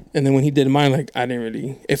ee. And then when he did mine, like I didn't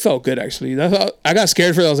really. It felt good actually. I got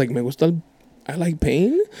scared for it. I was like, man, I like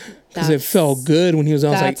pain because it felt good when he was.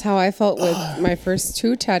 That's how I felt with my first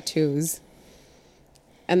 2 tattoos,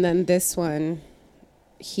 and then this one,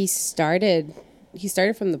 he started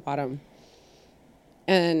from the bottom,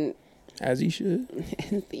 and as he should.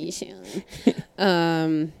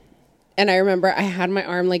 And I remember I had my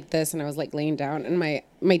arm like this, and I was like laying down, and my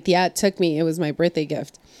tia took me. It was my birthday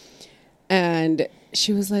gift, and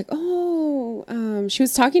she was like, "Oh," she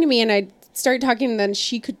was talking to me, and I started talking, and then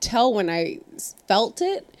she could tell when I felt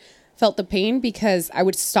the pain because I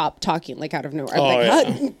would stop talking like out of nowhere.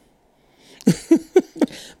 I'd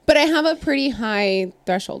But I have a pretty high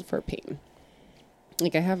threshold for pain.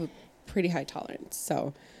 Like I have a pretty high tolerance,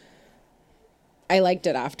 so I liked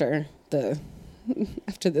it after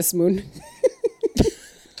this moon.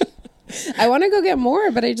 I want to go get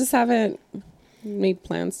more, but I just haven't made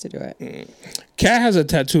plans to do it. Kat has a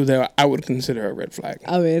tattoo that I would consider a red flag.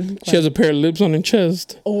 I mean, she has a pair of lips on her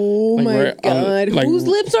chest. Oh like my god! Whose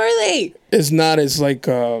lips are they? It's not. It's like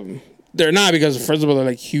they're not because first of all they're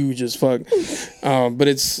like huge as fuck. But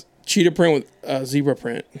it's cheetah print with zebra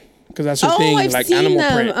print because that's her thing. I've like seen animal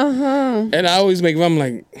them. print. And I always make fun. I'm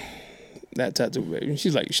like that tattoo, baby. And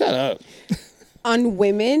she's like, shut up. On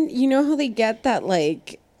women, you know how they get that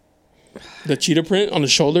like the cheetah print on the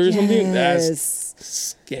shoulder or something? That's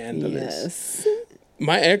scandalous. Yes.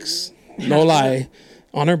 My ex, no lie,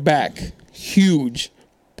 on her back, huge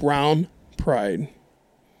brown pride.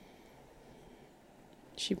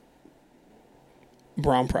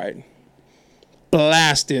 Brown pride.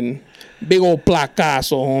 Blasting. Big old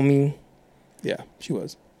placazo, homie. Yeah, she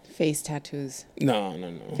was. Face tattoos. No.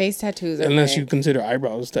 Face tattoos. Unless you consider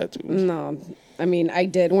eyebrows tattoos. No. I mean, I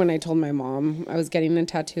did when I told my mom I was getting a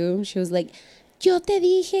tattoo. She was like, yo te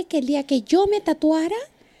dije que el día que yo me tatuara,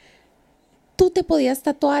 tú te podías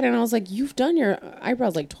tatuar. And I was like, you've done your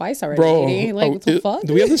eyebrows like twice already, bro, lady. Like, what the fuck?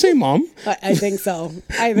 Do we have the same mom? I think so.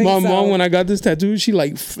 My mom, when I got this tattoo, she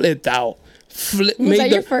like flipped out. Was that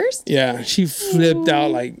your first? Yeah, she flipped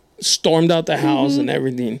out, like stormed out the house and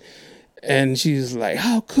everything. And she's like,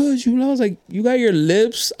 how could you? And I was like, you got your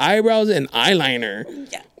lips, eyebrows, and eyeliner.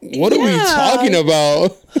 Yeah. What are we talking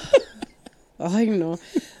about? I know.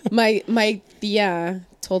 My tia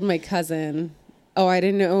told my cousin, I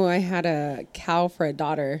didn't know I had a cow for a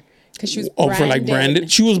daughter. Because she was branded. For like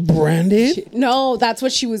branded? She was branded? No, that's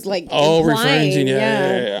what she was like referring to.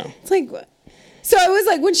 Yeah. It's like, so I was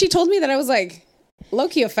like, when she told me that, I was like,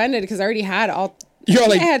 low-key offended because I already had I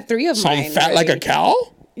had 3 of mine. Some fat already. Like a cow?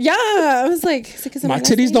 Yeah, I was like, my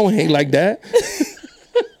titties don't hang like that.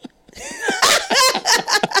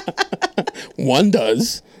 One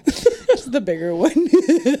does. Just the bigger one.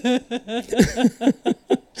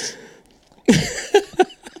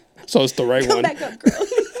 So it's the right one. Come back up, girl.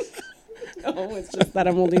 No, it's just that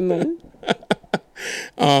I'm holding them.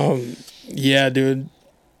 Yeah, dude.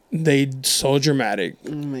 They so dramatic.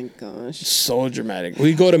 Oh my gosh. So dramatic.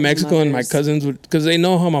 We go to Mexico and my cousins would, because they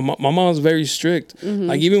know how my mom was very strict. Mm-hmm.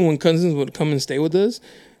 Like even when cousins would come and stay with us,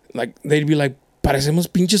 like they'd be like,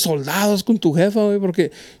 parecemos pinches soldados con tu jefa, wey,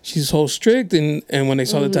 porque she's so strict. And when they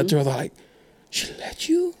saw the tattoo, they're like, she let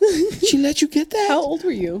you get that? How old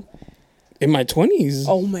were you? In my 20s.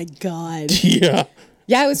 Oh my God. Yeah.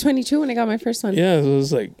 Yeah, I was 22 when I got my first one. Yeah, so it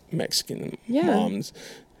was like Mexican moms.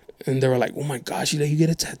 And they were like, oh my God, she let you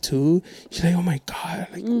get a tattoo? She's like, oh my God.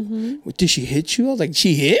 Like, did she hit you? I was like,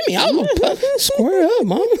 she hit me? I'm going to square up,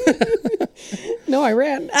 mom. No, I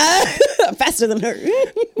ran. Faster than her.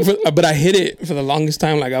 But I hid it for the longest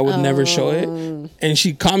time. Like, I would never show it. And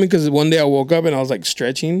she caught me because one day I woke up and I was like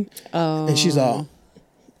stretching. And she's all,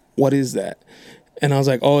 what is that? And I was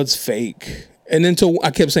like, oh, it's fake. And then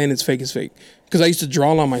I kept saying it's fake. Because I used to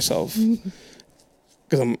draw on myself.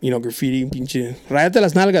 because I'm, graffiti, pinche. Rayate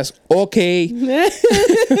las nalgas. Okay.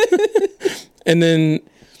 And then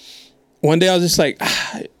one day I was just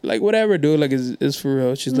like whatever, dude. Like, it's for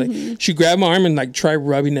real. She's like, she grabbed my arm and like tried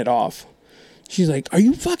rubbing it off. She's like, are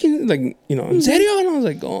you fucking, like, en serio? And I was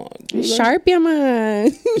like, oh. Sharpie,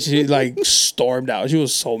 man. She like stormed out. She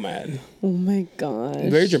was so mad. Oh my god.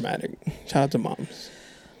 Very dramatic. Shout out to moms.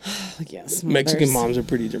 Yes. Mexican mothers. moms are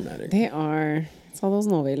pretty dramatic. They are. It's all those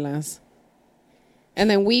novelas. And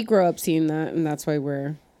then we grow up seeing that, and that's why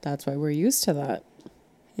we're used to that.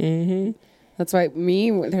 Mm-hmm. That's why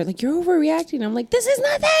they're like, you're overreacting. I'm like, this is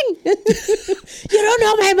nothing. You don't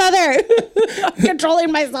know my mother. I'm controlling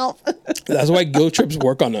myself. That's why guilt trips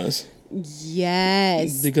work on us.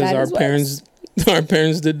 Yes. Because our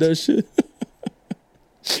parents did that shit.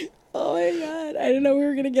 Oh my god. I didn't know we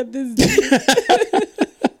were gonna get this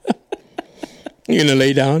You're gonna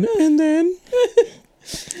lay down and then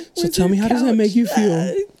so tell me, how does that make you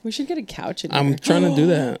feel? We should get a couch in here. I'm trying to do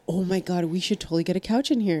that. Oh my god, we should totally get a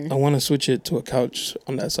couch in here. I want to switch it to a couch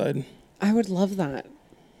on that side. I would love that.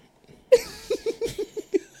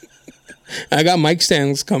 I got mic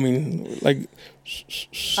stands coming. Like,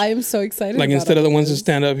 I am so excited. like, instead of the ones that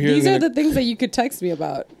stand up here. These are the things that you could text me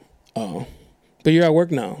about. Oh, but you're at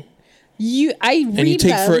work now. I read and you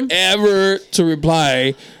take them. forever to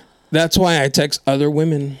reply. That's why I text other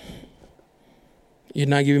women. You're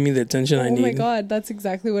not giving me the attention I need. Oh my god, that's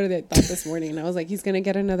exactly what I thought this morning. I was like, he's gonna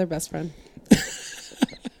get another best friend.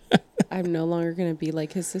 I'm no longer gonna be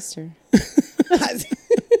like his sister.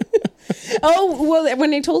 Oh well,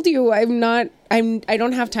 when I told you I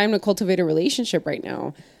don't have time to cultivate a relationship right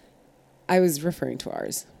now, I was referring to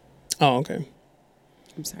ours. Oh, okay.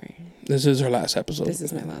 I'm sorry. This is our last episode. This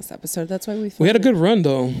is my last episode. That's why we had a good run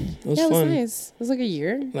though. It was fun. It was nice. It was like a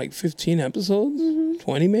year. Like 15 episodes,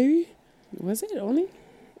 20 maybe. Was it only?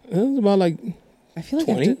 It was about like. I feel like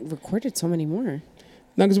 20? I recorded so many more.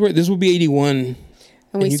 No, because this will be 81,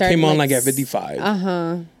 and you came on like at 55.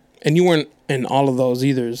 And you weren't in all of those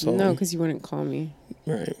either. So no, because you wouldn't call me.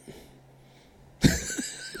 Right.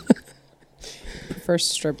 Prefer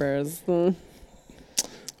strippers.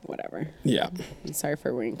 Whatever. Yeah. I'm sorry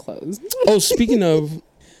for wearing clothes. Oh, speaking of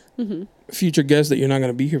future guests that you're not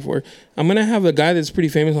going to be here for, I'm going to have a guy that's pretty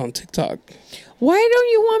famous on TikTok. Why don't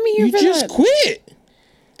you want me here you for just that? quit.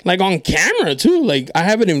 Like on camera too. Like I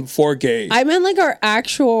have it in 4K. I meant like our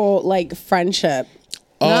actual like friendship,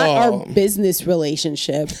 not our business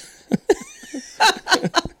relationship.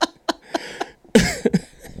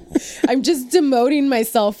 I'm just demoting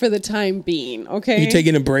myself for the time being. Okay. You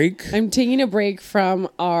taking a break? I'm taking a break from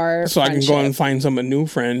our so friendship. I can go and find a new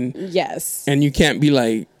friend. Yes. And you can't be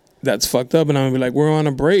like, that's fucked up. And I'm gonna be like, we're on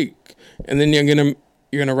a break. And then you're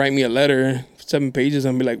gonna write me a letter, 7 pages,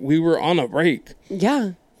 and be like, we were on a break.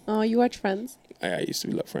 Yeah. Oh, you watch Friends? I used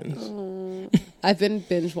to love Friends. I've been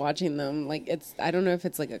binge watching them. Like I don't know if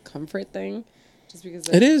it's like a comfort thing, just because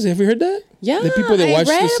it is. Have you heard that? Yeah, the people that watch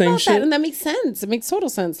the same shit, that, and that makes sense. It makes total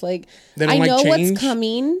sense. Like they don't I like know change. what's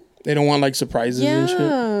coming. They don't want like surprises and shit.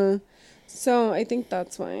 Yeah. So I think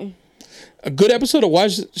that's why. A good episode to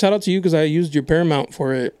watch. Shout out to you because I used your Paramount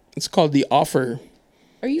for it. It's called The Offer.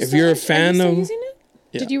 Are you? If you're a fan of using it?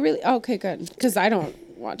 Yeah. Did you really? Oh, okay, good. Because I don't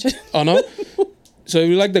watch it. Oh no. So if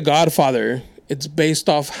you like The Godfather, it's based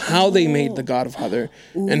off how they made The Godfather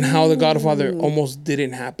and how The Godfather almost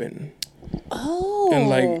didn't happen. Oh. And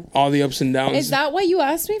like all the ups and downs. Is that why you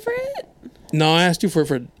asked me for it? No, I asked you for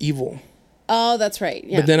Evil. Oh, that's right.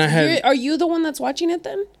 Yeah. But then I had. Are you the one that's watching it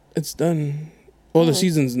then? It's done. Well, the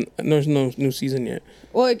season's there's no new season yet.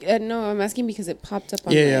 Well, no, I'm asking because it popped up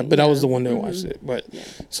on Yeah, but I was the one that watched it. But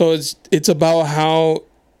so it's about how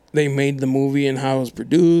they made the movie and how it was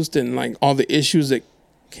produced and like all the issues that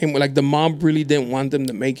came with, like the mob really didn't want them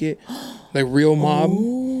to make it, like real mob,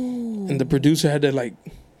 and the producer had to like,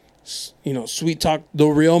 sweet talk the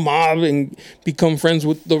real mob and become friends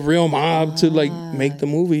with the real mob to like make the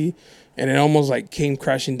movie, and it almost like came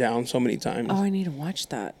crashing down so many times. Oh, I need to watch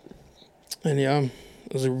that. And yeah,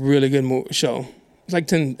 it was a really good show. It's like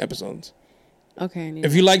 10 episodes. Okay.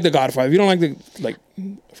 If you like The Godfather, if you don't like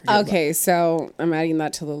okay, so I'm adding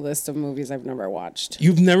that to the list of movies I've never watched.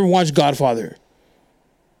 You've never watched Godfather,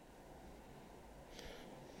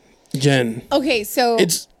 Jen? Okay, so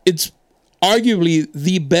it's arguably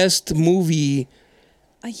the best movie.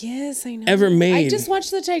 Yes, I know. Ever made. I just watched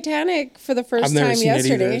the Titanic for the first I've never time seen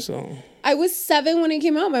yesterday. it either, so. I was 7 when it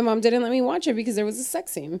came out. My mom didn't let me watch it because there was a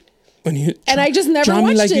sex scene. And I just never draw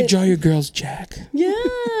watched me like it. you draw your girls, Jack. Yeah,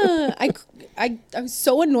 I was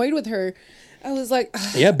so annoyed with her. I was like,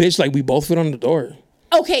 ugh. Yeah, bitch, like we both fit on the door.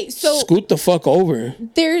 Okay, so Scoot the fuck over.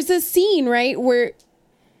 there's a scene, right, where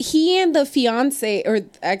he and the fiance or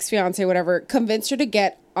ex-fiance, whatever, convinced her to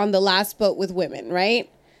get on the last boat with women, right?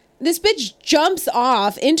 This bitch jumps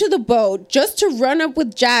off into the boat just to run up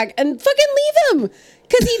with Jack and fucking leave him.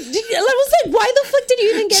 Because I was like, why the fuck did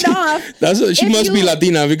you even get off? She must be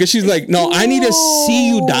Latina because she's like, no, I need to see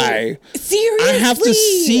you die. Seriously? I have to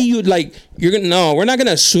see you. Like, you're gonna, no, we're not going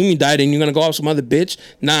to assume you died and you're going to go off some other bitch.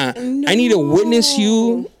 Nah, no. I need to witness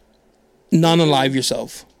you non-alive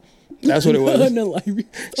yourself. That's what it was.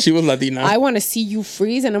 She was Latina. I want to see you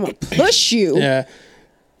freeze and I'm going to push you. Yeah.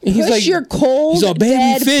 And he's like, your cold, he's all, baby,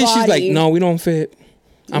 dead fit. Body. She's like, no, we don't fit.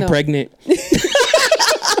 I'm pregnant.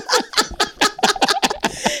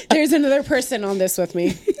 There's another person on this with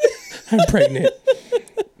me. I'm pregnant.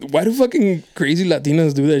 Why do fucking crazy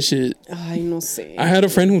Latinas do that shit? I no sé. I had a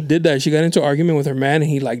friend who did that. She got into an argument with her man and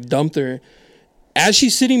he like dumped her. As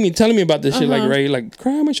she's sitting me telling me about this shit, like, right, like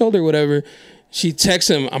cry on my shoulder, whatever. She texts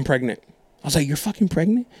him, I'm pregnant. I was like, you're fucking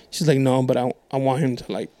pregnant? She's like, no, but I want him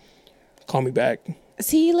to like call me back.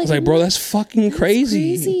 See, like, I was like, bro, that's fucking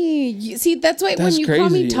crazy. See, that's why when you call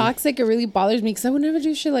me toxic, it really bothers me because I would never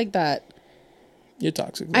do shit like that. You're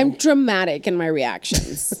toxic. Bro. I'm dramatic in my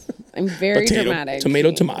reactions. I'm very dramatic.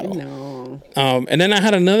 Tomato. No. And then I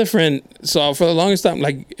had another friend. So for the longest time,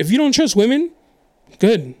 like, if you don't trust women,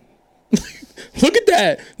 good. Look at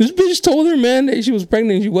that. This bitch told her man that she was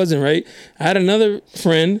pregnant and she wasn't, right? I had another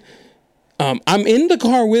friend. I'm in the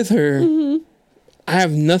car with her. Mm-hmm. I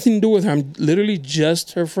have nothing to do with her. I'm literally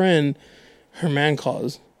just her friend. Her man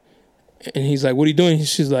calls. And he's like, what are you doing?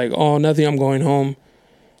 She's like, oh, nothing. I'm going home.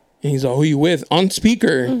 And he's like, who you with? On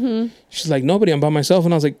speaker. Mm-hmm. She's like, nobody. I'm by myself.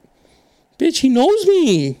 And I was like, bitch, he knows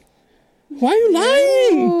me. Why are you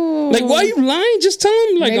lying? No. Like, why are you lying? Just tell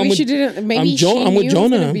him. Like, maybe she didn't. Maybe she knew I'm with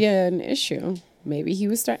Jonah. It was going to be an issue. Maybe he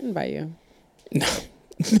was threatened by you. No.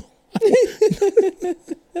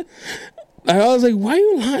 I was like, why are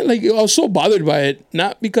you lying? Like, I was so bothered by it.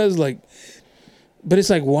 Not because, like, but it's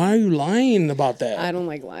like, why are you lying about that? I don't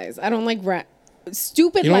like lies. I don't like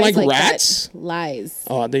stupid you don't lies like rats? That. Lies.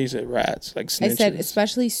 Oh, they said rats, like snitches. I said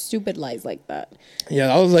especially stupid lies like that.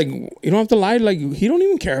 Yeah, I was like, you don't have to lie. Like, he don't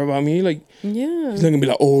even care about me. Like, yeah, he's not gonna be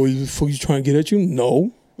like, oh, he's trying to get at you.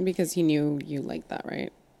 No, because he knew you like that,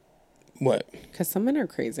 right? What? Because some men are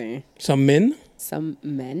crazy. Some men? Some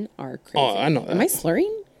men are crazy. Oh, I know that. Am I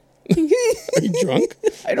slurring? Are you drunk?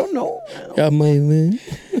 I don't know. Got my man.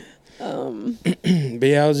 But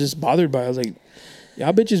yeah, I was just bothered by it. I was like,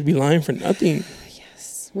 y'all bitches be lying for nothing.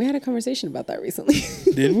 Yes. We had a conversation about that recently.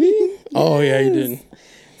 Did we? Yes. Oh, yeah, you did.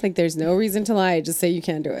 It's like, there's no reason to lie. Just say you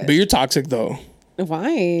can't do it. But you're toxic, though.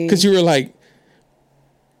 Why? Because you were like,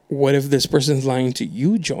 what if this person's lying to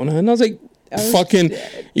you, Jonah? And I was like,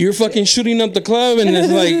 you're fucking shooting up the club and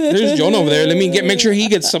it's like, there's Jonah over there. Let me make sure he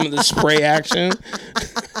gets some of the spray action.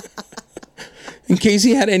 In case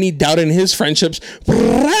he had any doubt in his friendships,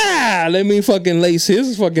 let me fucking lace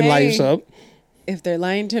his fucking lives up. If they're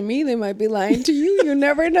lying to me, they might be lying to you. You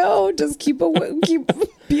never know. Just be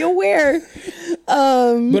aware.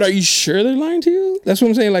 But are you sure they're lying to you? That's what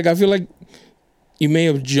I'm saying. Like, I feel like you may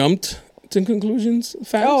have jumped to conclusions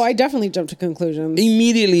fast. Oh, I definitely jumped to conclusions.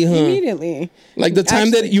 Immediately, huh? Immediately. Like the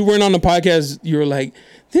time that you weren't on the podcast, you were like,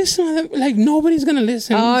 this, like, nobody's going to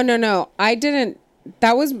listen. Oh, no. I didn't.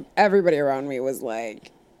 That was, everybody around me was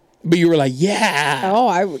like. But you were like, yeah.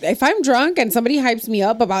 Oh, if I'm drunk and somebody hypes me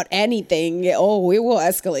up about anything, it will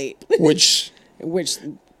escalate. Which,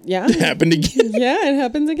 yeah. Happened again. Yeah, it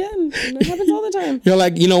happens again. It happens all the time. You're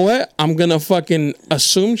like, you know what? I'm going to fucking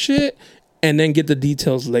assume shit and then get the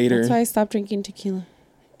details later. That's why I stopped drinking tequila.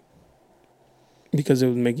 Because it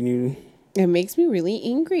was making you... It makes me really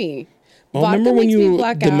angry. Oh, remember when you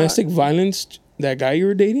domestic violence that guy you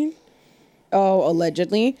were dating? Oh,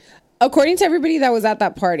 allegedly. According to everybody that was at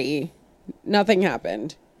that party, nothing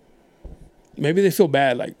happened. Maybe they feel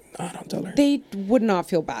bad. Like, don't tell her. They would not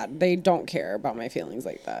feel bad. They don't care about my feelings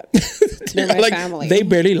like that. They're my family. They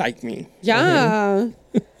barely like me. Yeah.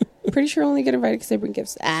 Pretty sure I only get invited because they bring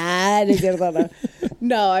gifts. No,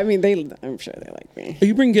 I mean, I'm sure they like me.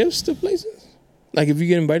 You bring gifts to places? Like if you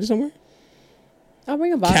get invited somewhere? I'll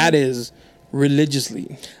bring a bottle. Kat is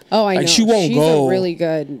religiously. Oh, I know. She won't go. She's really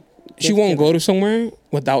good. She won't go to somewhere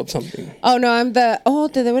without something. Oh, no, I'm te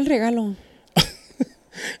debo el regalo.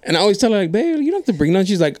 And I always tell her, like, babe, you don't have to bring none.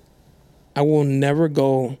 She's like, I will never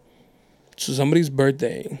go to somebody's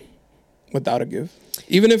birthday without a gift.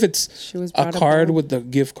 Even if it's a card with a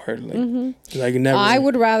gift card. Like, never. I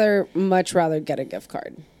would much rather get a gift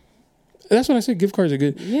card. That's what I said. Gift cards are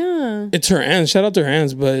good. Yeah. It's her aunts. Shout out to her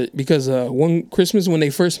aunts. But because one Christmas when they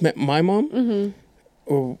first met my mom,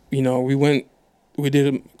 we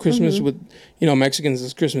did a Christmas with, Mexicans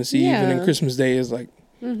is Christmas Eve. And then Christmas Day is like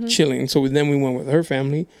chilling. So then we went with her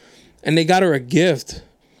family, and they got her a gift,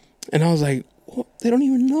 and I was like, well, they don't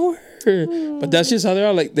even know her. But that's just how they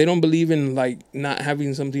are. Like, they don't believe in like not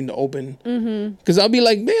having something to open. Because I'll be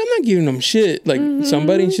like, babe, I'm not giving them shit. Like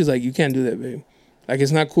somebody, and she's like, you can't do that, babe. Like,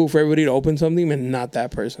 it's not cool for everybody to open something and not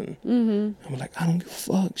that person. I'm like, I don't give a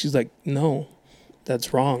fuck. She's like, no,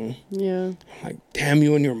 that's wrong. Yeah. I'm like, damn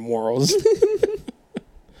you and your morals.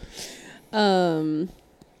 I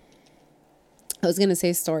was gonna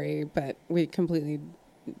say story, but we completely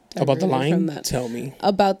About the diverted from line? that. Tell me.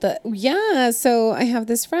 So I have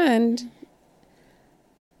this friend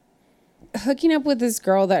hooking up with this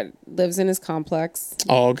girl that lives in his complex.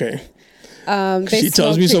 Oh, okay. They She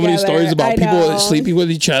tells smoke me so many together. stories about I people know. sleeping with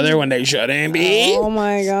each other when they shouldn't be. Oh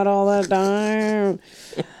my god, all the time.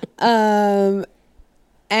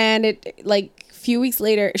 And it like a few weeks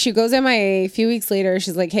later, she goes MIA. A few weeks later,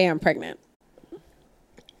 she's like, "Hey, I'm pregnant."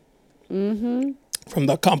 From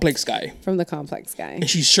the complex guy. From the complex guy. And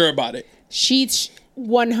she's sure about it. She's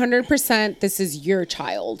 100%. This is your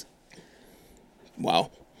child.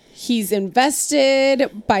 Wow. He's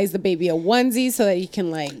invested, buys the baby a onesie so that he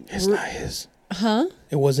can like. It's not his. Huh?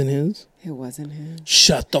 It wasn't his? It wasn't him.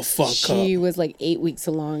 Shut the fuck She up. was like 8 weeks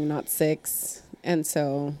along, not 6. And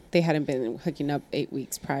so they hadn't been hooking up 8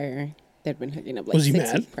 weeks prior. They'd been hooking up like Was he 6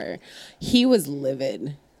 mad? weeks prior. He was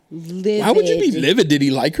livid. Livid. Why would you be livid? Did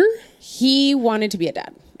he like her? He wanted to be a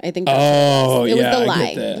dad. I think that's Oh, what it was. It yeah, was the I lie.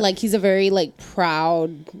 get that. Like, he's a very like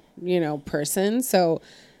proud, person. So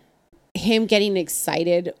him getting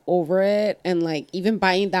excited over it and like even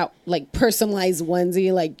buying that like personalized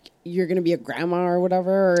onesie, like you're gonna be a grandma or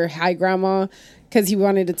whatever, or hi grandma, because he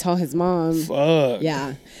wanted to tell his mom. Fuck.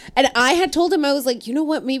 Yeah. And I had told him, I was like, you know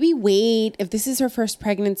what, maybe wait. If this is her first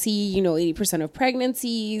pregnancy, 80% of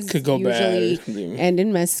pregnancies Could go bad or usually something. end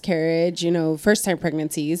in miscarriage, first time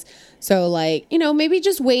pregnancies. So like, maybe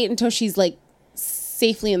just wait until she's like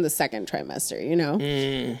safely in the second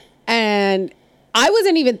trimester, And I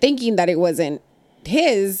wasn't even thinking that it wasn't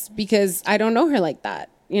his because I don't know her like that,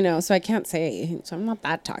 so I can't say. So I'm not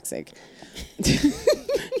that toxic.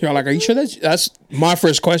 You're like, are you sure that's my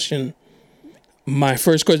first question? My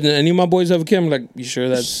first question. Any of my boys have a kid? I'm like, you sure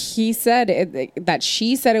that's... He said that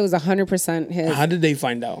she said it was 100% his. How did they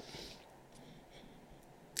find out?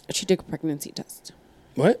 She took a pregnancy test.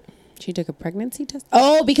 What? She took a pregnancy test?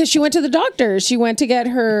 Oh, because she went to the doctor. She went to get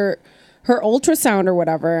her ultrasound or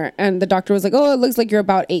whatever. And the doctor was like, oh, it looks like you're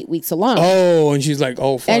about 8 weeks along. Oh, and she's like,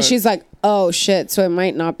 oh, fuck. And she's like, oh, shit. So it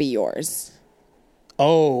might not be yours.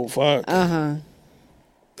 Oh, fuck. Uh-huh.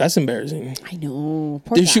 That's embarrassing. I know.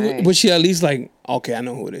 Poor guy. Was she at least like, okay, I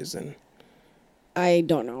know who it is then? I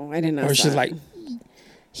don't know. I didn't know. Or she's like...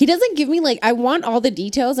 He doesn't give me like, I want all the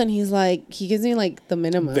details, and he gives me like the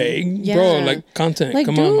minimum. Vague? Yeah. Bro, like content. Like,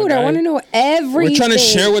 Come dude, on, my guy. I want to know everything. We're trying to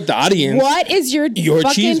share with the audience. What is your fucking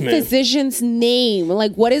achievement. physician's name?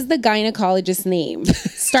 Like, what is the gynecologist's name?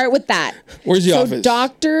 Start with that. Where's the office?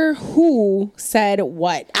 Doctor Who said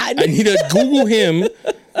what? I need to Google him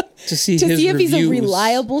to see to his see if reviews. he's a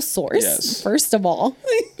reliable source, Yes. first of all.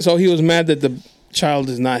 So he was mad that the child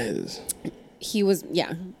is not his. He was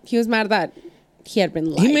mad that he had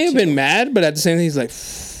been lied He may have to. been mad, but at the same time, he's like,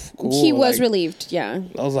 cool. He was like, relieved, yeah.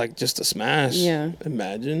 I was like, just a smash. Yeah.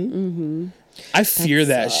 Imagine. Mm-hmm. I fear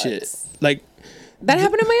that shit. Like, That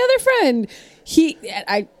happened to my other friend.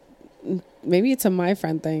 Maybe it's a my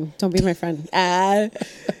friend thing. Don't be my friend.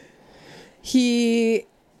 He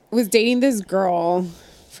was dating this girl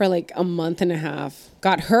for like a month and a half.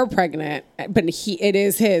 Got her pregnant, but it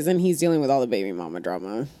is his, and he's dealing with all the baby mama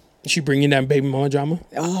drama. is she bringing that baby mama drama?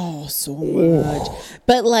 Oh, so much.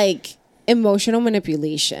 But like emotional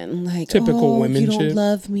manipulation, like Typical women you don't shit.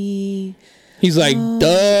 love me. He's like,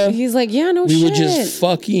 duh. He's like, yeah, no We shit. were just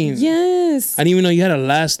fucking. Yes. I didn't even know you had a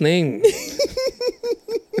last name.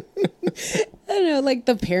 I don't know, like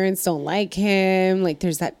the parents don't like him. Like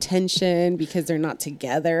there's that tension because they're not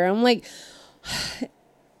together. I'm like,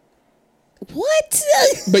 what?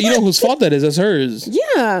 But you know whose fault that is? That's hers.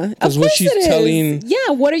 Yeah, of Because what course she's it is. telling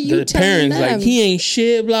Yeah, what are you the telling parents, them? like, he ain't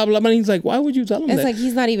shit, blah, blah, blah. And he's like, why would you tell him It's that? like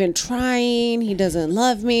he's not even trying. He doesn't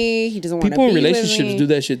love me. He doesn't want to be People in with relationships me. do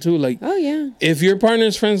that shit too. Like, Oh yeah. if your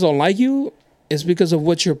partner's friends don't like you, it's because of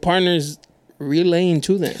what your partner's relaying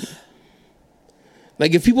to them.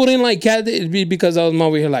 Like, if people didn't like Kat, it'd be because I was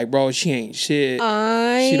over here like, bro, she ain't shit.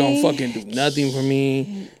 She don't fucking do nothing for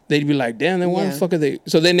me. They'd be like, damn, then why the Yeah. fuck are they?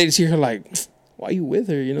 So then they'd see her like, why you with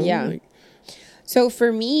her? You know? Yeah. Like, So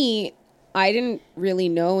for me, I didn't really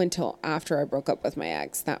know until after I broke up with my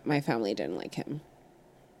ex that my family didn't like him.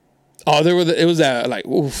 oh, it was that like,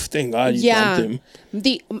 oof, thank God you dumped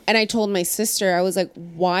him. And I told my sister, I was like,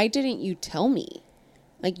 why didn't you tell me?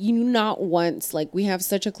 Like, you not once, like, we have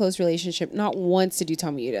such a close relationship. Not once did you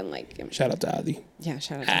tell me you didn't like him. Shout out to Adi. Yeah,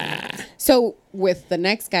 shout out to him. So with the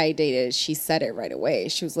next guy I dated, she said it right away.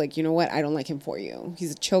 She was like, you know what? I don't like him for you.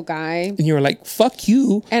 He's a chill guy. And you were like, fuck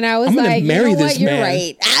you. And I was I'm gonna like, marry you know this what? You're man.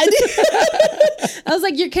 right. I was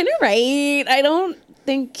like, you're kind of right. I don't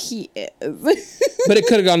think he is. But it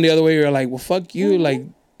could have gone the other way. You're like, well, fuck you. Like,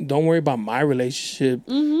 don't worry about my relationship.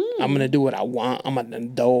 I'm going to do what I want. I'm an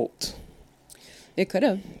adult. It could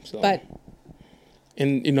have. So, But,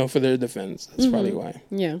 and, you know, for their defense, that's probably why.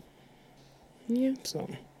 yeah. Yeah. So,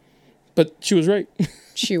 but she was right.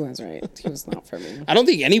 She was right. He was not for me. I don't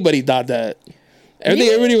think anybody thought that. Really?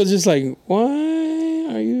 Everybody was just like, why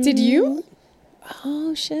are you? Did you?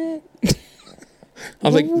 Oh, shit. I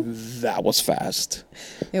was like, that was fast.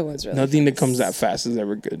 It was really Nothing that fast. comes that fast is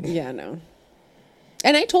ever good. Yeah, no.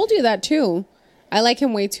 And I told you that too. I like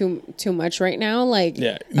him way too much right now. Like,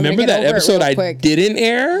 Yeah. I'm gonna Remember get that over it episode real I quick. didn't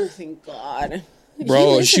air? Thank God.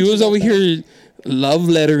 Bro, He she listened was to over that. here love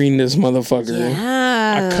lettering this motherfucker.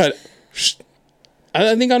 Yeah. I cut.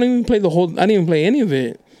 I think I didn't even play the whole. I didn't even play any of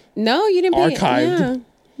it. No, you didn't. Archived. Yeah.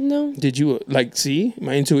 No. Did you like see?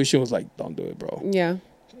 My intuition was like, don't do it, bro. Yeah.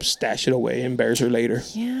 Stash it away, embarrass her later.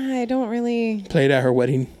 Yeah, I don't really. Play it at her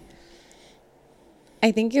wedding.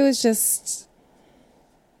 I think it was just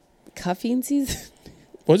cuffing season.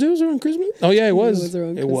 Was it? Was around Christmas? Oh yeah, it was.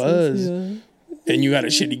 around It Christmas, was. yeah. And you got a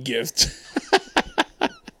shitty gift.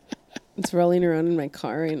 It's rolling around in my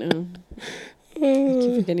car right now. I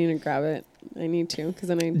keep forgetting to grab it. I need to, because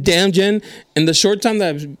then I. Damn, Jen. In the short time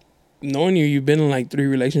that I've known you, you've been in like 3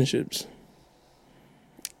 relationships.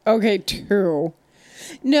 Okay, 2.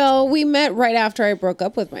 No, we met right after I broke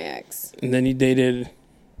up with my ex. And then you dated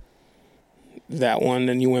that one,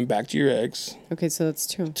 then you went back to your ex. Okay, so that's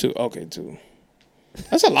 2. 2. Okay, 2.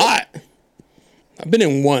 That's a lot. I've been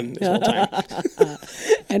in 1 this whole time.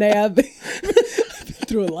 And I have been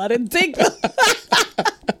through a lot of dick.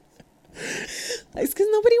 It's because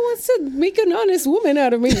nobody wants to make an honest woman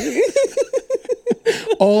out of me.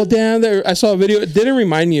 Oh, damn. There, I saw a video. It didn't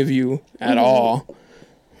remind me of you at all.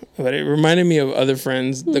 But it reminded me of other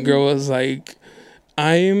friends. The girl was like,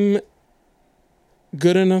 I'm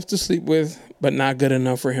good enough to sleep with, but not good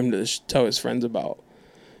enough for him to tell his friends about.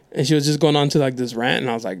 And she was just going on to like this rant.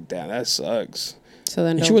 And I was like, damn, that sucks. So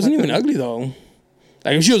then And she wasn't even ugly, though.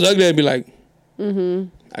 Like, if she was ugly, I'd be like,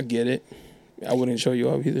 I get it. I wouldn't show you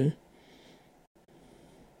up either.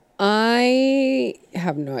 I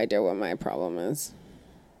have no idea what my problem is.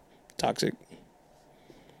 Toxic.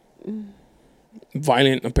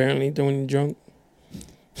 Violent, apparently, when you're drunk.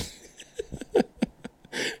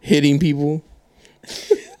 Hitting people.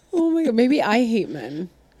 Oh my God. Maybe I hate men.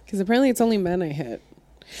 Because apparently it's only men I hit.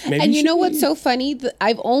 Maybe And you know she- what's so funny?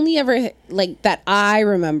 I've only ever, like, that I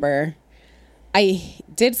remember, I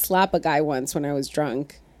did slap a guy once when I was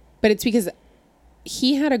drunk. But it's because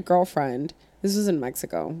he had a girlfriend. This was in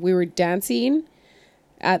Mexico. We were dancing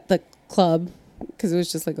at the club because it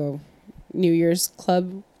was just like a New Year's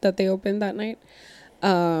club that they opened that night.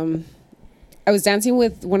 I was dancing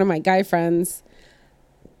with one of my guy friends.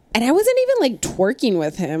 And I wasn't even like twerking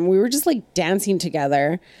with him. We were just like dancing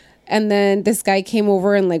together. And then this guy came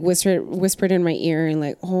over and like whispered in my ear and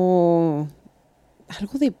like, oh,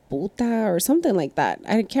 algo de puta or something like that.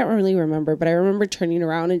 I can't really remember, but I remember turning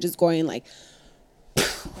around and just going like,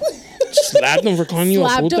 slapped him for calling you a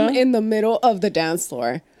slapped puta? him in the middle of the dance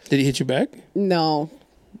floor. Did he hit you back? No.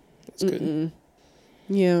 That's good.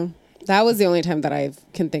 Yeah. That was the only time that I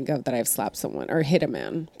can think of that I've slapped someone or hit a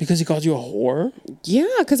man. Because he called you a whore? Yeah,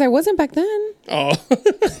 because I wasn't back then. Oh.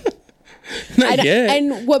 Not yet.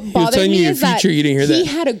 And what He was bothered telling you me your is that future, you didn't hear he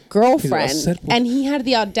that. had a girlfriend He's all set. and he had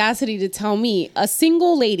the audacity to tell me, a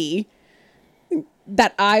single lady,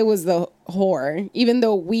 that I was the whore, even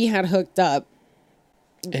though we had hooked up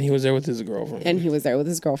And he was there with his girlfriend. and he was there with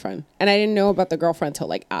his girlfriend. And I didn't know about the girlfriend until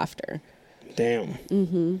like after. Damn.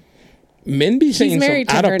 Mm-hmm. Men be saying some married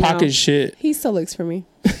to out her of pocket now. shit. He still looks for me.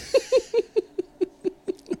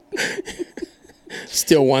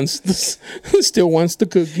 Still wants the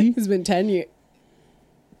cookie. It's been 10 years.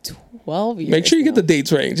 12 years. Make sure you get the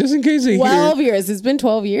dates right, just in case they 12 hear. years. It's been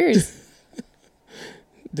 12 years.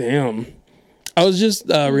 Damn. I was just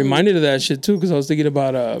reminded of that shit too because I was thinking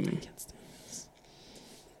about I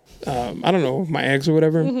don't know, my ex or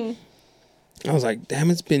whatever. I was like,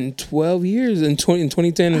 damn, it's been 12 years. And in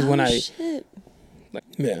 2010 is when I Shit. like,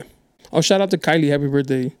 yeah. Oh, shout out to Kylie. Happy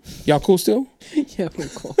birthday. Y'all cool still? Yeah, we're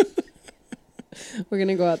cool. We're going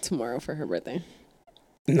to go out tomorrow for her birthday.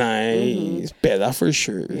 Nice. Better for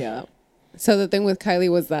sure. Yeah. So the thing with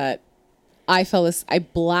Kylie was that I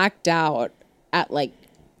blacked out at like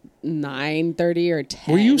 9:30 or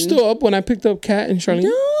 10. Were you still up when I picked up Kat and Charlene?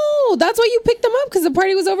 No, that's why you picked them up, because the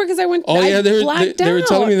party was over, because I went. Oh yeah, they were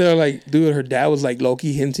telling me, out. they're like, dude, her dad was like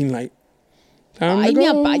low-key hinting like, time to go.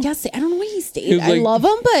 Yeah, but I guess I don't know why he stayed. was I like- love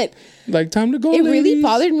him, but Like, time to go. it really ladies.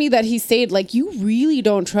 bothered me that he stayed. Like, you really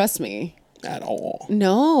don't trust me. At all.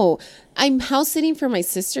 No, I'm house sitting for my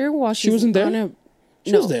sister while She wasn't there? on a.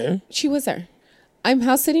 She was there. She was there. I'm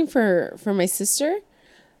house sitting for my sister,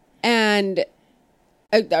 and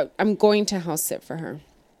I'm going to house sit for her.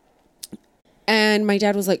 And my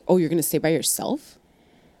dad was like, "Oh, you're gonna stay by yourself?"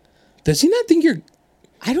 Does he not think you're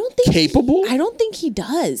I don't think capable? I don't think he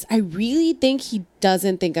does. I really think he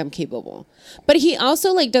doesn't think I'm capable. But he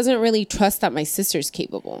also like doesn't really trust that my sister's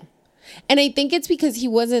capable. And I think it's because he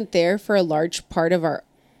wasn't there for a large part of our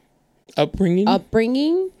upbringing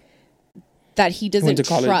that he doesn't to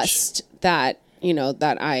college. trust that, you know,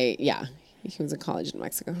 that he was in college in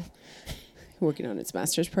Mexico working on his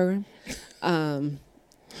master's program.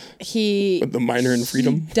 He the minor in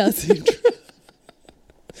freedom. he doesn't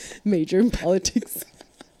major in politics.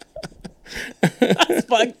 That's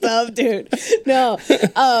fucked up, dude. No.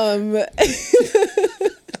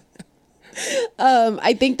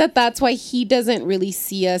 I think that's why he doesn't really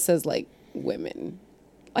see us as like women.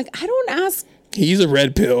 Like, I don't ask. He's a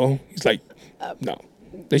red pill. He's like, no,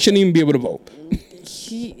 they shouldn't even be able to vote.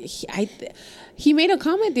 He made a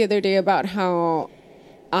comment the other day about how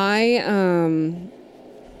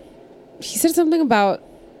he said something about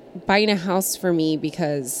buying a house for me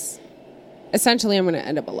because essentially I'm going to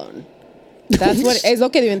end up alone. That's what es lo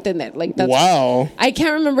que debo entender. Like, that's, wow. I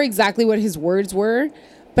can't remember exactly what his words were,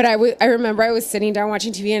 but I remember I was sitting down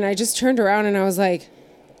watching TV and I just turned around and I was like,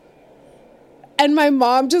 and my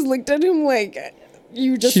mom just looked at him like,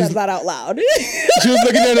 you just said that out loud. She was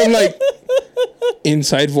looking at him like,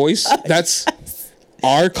 inside voice. That's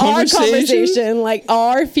our conversation. Like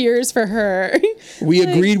our fears for her. We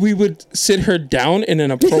agreed we would sit her down in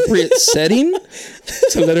an appropriate setting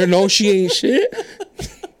to let her know she ain't shit.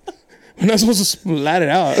 We're not supposed to splat it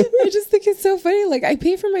out. I just think it's so funny. Like, I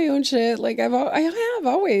pay for my own shit. Like, I have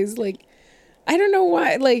always. Like, I don't know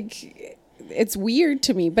why. Like, it's weird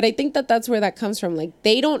to me, but I think that's where that comes from. Like,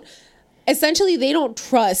 they don't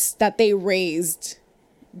trust that they raised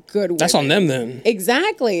good women. That's on them then.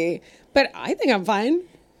 Exactly. But I think I'm fine.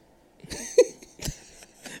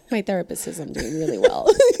 My therapist says I'm doing really well.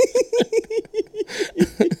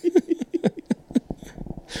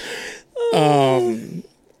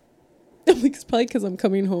 It's probably because I'm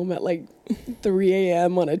coming home at like 3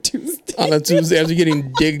 a.m. on a Tuesday. On a Tuesday after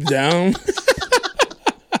getting digged down.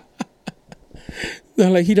 They're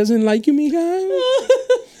like, he doesn't like you, mija.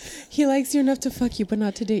 He likes you enough to fuck you, but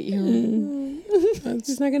not to date you.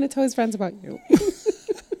 He's not going to tell his friends about you.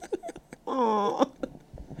 Aww.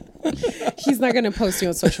 He's not going to post you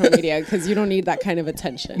on social media because you don't need that kind of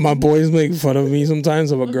attention. My boys make fun of me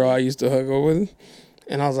sometimes of a girl I used to hook up with.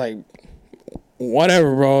 And I was like,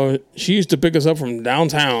 whatever, bro. She used to pick us up from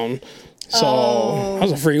downtown. So that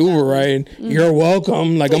was a free Uber ride. You're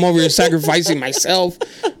welcome. Like, I'm over here sacrificing myself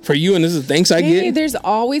for you, and this is the thanks I Hey, get. there's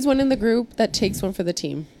always one in the group that takes one for the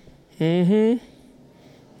team. Mm-hmm.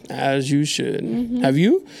 As you should. Mm-hmm. Have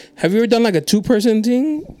you ever done like a 2-person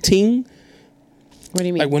team? What do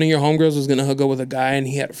you mean? Like, one of your homegirls was gonna hook up with a guy, and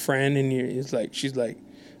he had a friend, and she's like,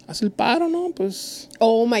 haz el paro, no, pues.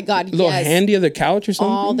 Oh my God, A little handy of the couch or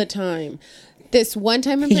something? all the time. This one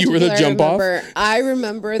time in particular, You were the jump off? I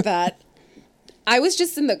remember that I was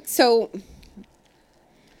just so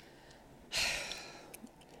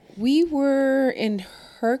we were in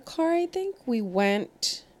her car, I think. We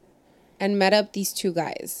went and met up these two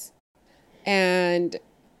guys. And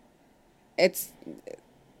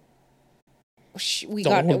we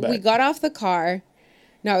got off the car.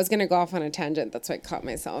 No, I was going to go off on a tangent. That's why I caught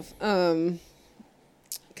myself.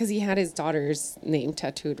 Because he had his daughter's name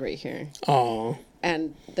tattooed right here. Oh.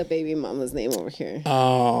 And the baby mama's name over here.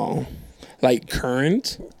 Oh. Like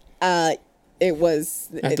current? It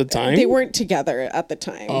was... At the time? They weren't together at the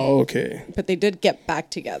time. Oh, okay. But they did get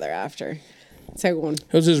back together after. It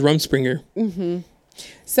was his Rumspringer. Mm-hmm.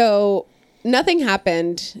 So nothing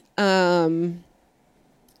happened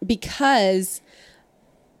because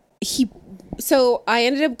so I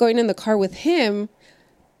ended up going in the car with him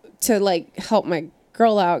to like help my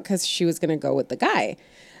girl out because she was going to go with the guy.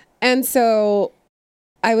 And so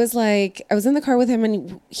I was in the car with him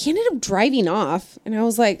and he ended up driving off. And I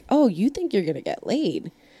was like, oh, you think you're going to get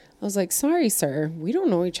laid? I was like, sorry, sir. We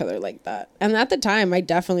don't know each other like that. And at the time, I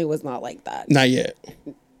definitely was not like that. Not yet.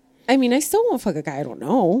 I mean, I still won't fuck a guy I don't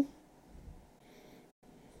know.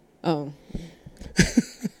 Oh.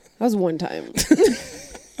 That was one time.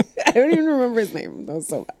 I don't even remember his name. That was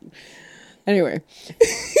so bad. Anyway.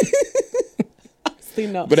 Honestly,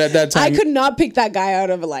 no. But at that time, I could not pick that guy out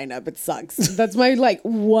of a lineup. It sucks. That's my like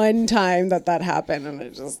one time that happened, and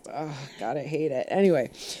it just, oh God, I hate it. Anyway,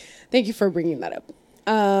 thank you for bringing that up.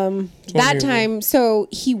 That time, so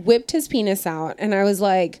he whipped his penis out, and I was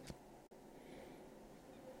like,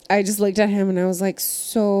 I just looked at him, and I was like,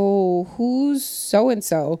 so who's so and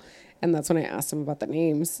so? And that's when I asked him about the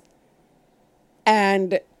names,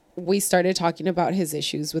 and we started talking about his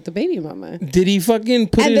issues with the baby mama. did he fucking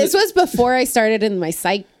put And it? this was before I started in my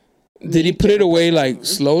psych. Did he put it away like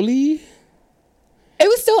slowly? It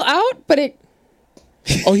was still out, but it.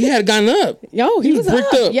 Oh, he had gone up. Yo, he was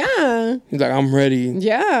bricked up. Yeah, He's like, I'm ready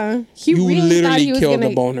yeah. He You really literally thought he was killed the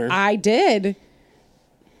gonna, boner. I did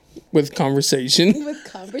with conversation. with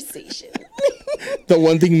conversation. The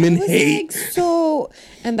one thing men I was hate like, so,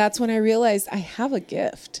 and that's when I realized I have a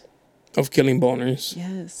gift. of killing boners.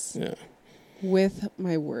 Yes, Yeah. with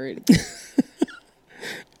my word.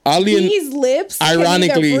 Ali and These lips, can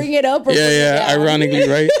ironically, either bring it up or bring it down. ironically,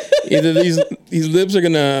 right? Either these lips are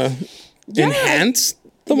gonna enhance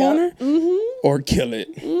the boner or kill it.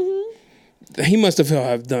 He must have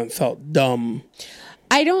felt dumb.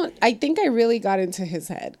 I think I really got into his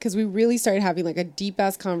head because we really started having like a deep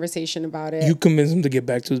ass conversation about it. You convinced him to get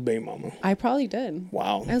back to his baby mama. I probably did.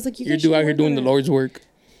 Wow. I was like, you're out here doing the Lord's work.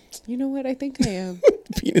 You know what? I think I am.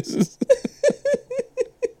 Penises.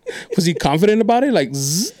 Was he confident about it? Like,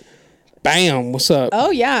 zzz, bam, what's up?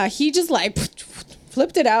 Oh yeah, he just like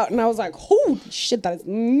flipped it out, and I was like, "Holy shit, that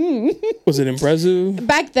is." Was it impressive?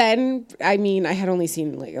 Back then, I mean, I had only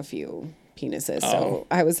seen like a few penises, so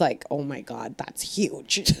I was like, "Oh my god, that's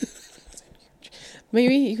huge."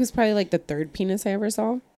 Maybe he was probably like the third penis I ever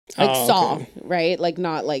saw. Like saw, right? Like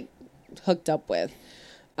not like hooked up with.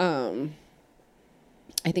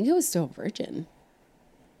 I think I was still a virgin.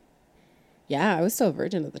 Yeah, I was still a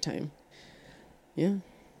virgin at the time. Yeah.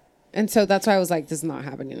 And so that's why I was like, this is not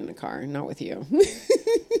happening in a car, not with you.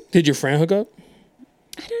 Did your friend hook up?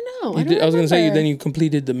 I don't know. I was gonna say then you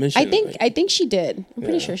completed the mission. I think she did. I'm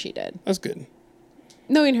pretty sure she did. That's good.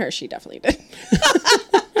 Knowing her, she definitely did.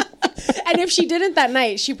 And if she didn't that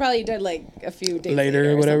night, she probably did like a few days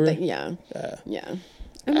later or whatever. Something. Yeah. Yeah.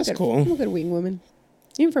 That's cool. I'm a good wing woman.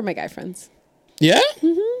 Even for my guy friends. Yeah?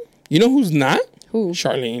 Mm-hmm. You know who's not? Who?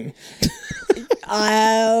 Charlene.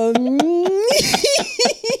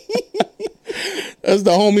 That's the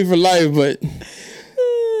homie for life, but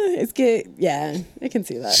it's good. Yeah, I can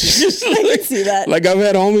see that. I can see that. Like I've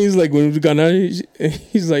had homies like when we've gone out,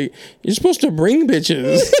 he's like, "You're supposed to bring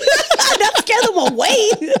bitches." Not scare them away.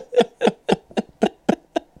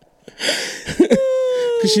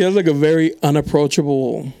 Because she has like a very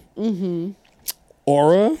unapproachable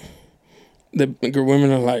aura that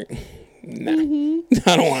women are like, nah,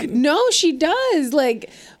 I don't want it. No, she does. Like,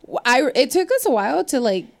 it took us a while to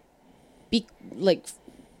like be like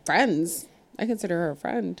friends. I consider her a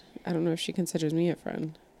friend. I don't know if she considers me a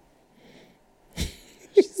friend.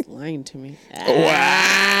 She's lying to me. No,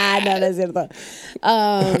 that's it.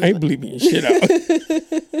 I ain't bleeping your shit out.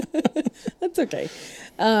 That's okay.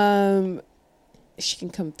 She can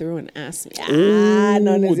come through and ask me. Ooh,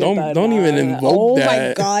 don't even invoke that. Oh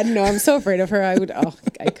my god, no! I'm so afraid of her. I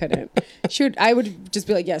couldn't. I would just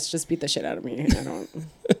be like, yes, just beat the shit out of me. I don't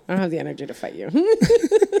have the energy to fight you.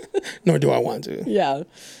 Nor do I want to. Yeah,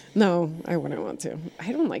 no, I wouldn't want to.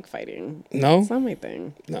 I don't like fighting. No, it's not my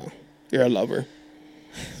thing. No, you're a lover.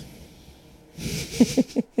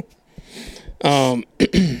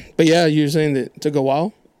 But yeah, you're saying that it took a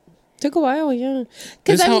while. Took a while, yeah.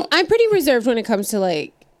 Because I'm pretty reserved when it comes to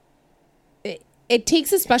like. It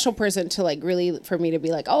takes a special person to like really for me to be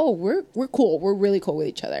like, oh, we're cool, we're really cool with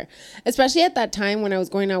each other. Especially at that time when I was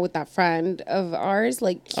going out with that friend of ours,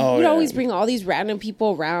 like he would always bring all these random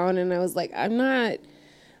people around, and I was like, I'm not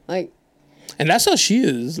like. And that's how she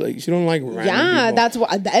is. Like she don't like random people. That's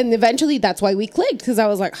why. And eventually, that's why we clicked because I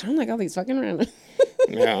was like, I don't like all these fucking random.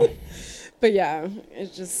 Yeah. But yeah,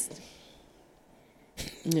 it's just.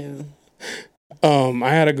 Yeah. I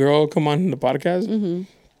had a girl come on the podcast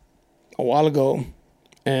a while ago,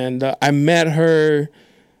 and I met her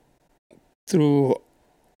through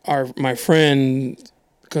my friend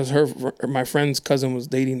because my friend's cousin was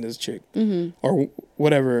dating this chick or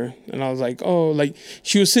whatever, and I was like, oh, like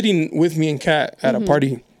she was sitting with me and Kat at a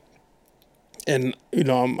party, and you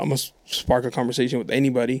know I'm gonna spark a conversation with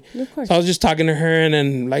anybody. Of course. So I was just talking to her, and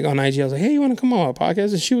then like on IG I was like, hey, you want to come on my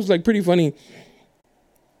podcast? And she was like pretty funny.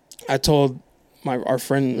 I told our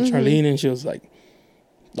friend Charlene, and she was like,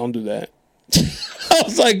 don't do that. I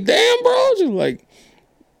was like, damn, bro. She was like,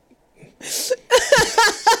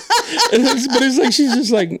 but it's like she's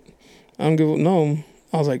just like, I don't give no.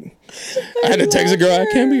 I was like, I had to text a girl, I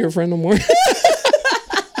can't be your friend no more.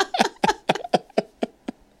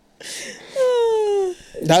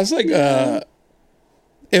 That's like,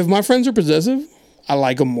 if my friends are possessive, I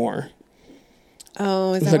like them more.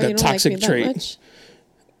 Oh, is It's that like why a you don't toxic like me trait. that much?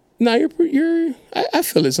 No, I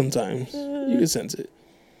feel it sometimes. You can sense it.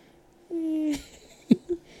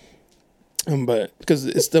 But because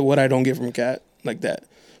it's what I don't get from Kat, like that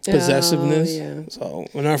possessiveness. yeah. So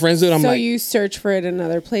when our friends do it, I'm So like, you search for it in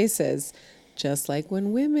other places, just like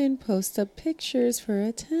when women post up pictures for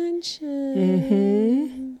attention.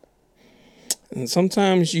 and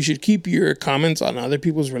sometimes you should keep your comments on other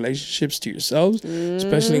people's relationships to yourselves,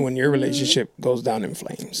 especially when your relationship goes down in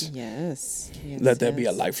flames. Yes. Let that be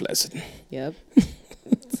a life lesson. Yep.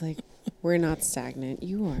 It's like, we're not stagnant.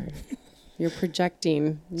 You are. You're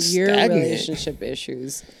projecting your Stagnant. relationship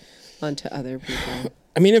issues onto other people.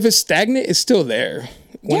 I mean, if it's stagnant, it's still there.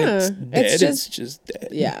 When Yeah, it's it's dead, it's just- just dead.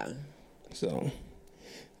 Yeah. So,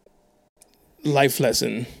 life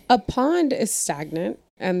lesson. A pond is stagnant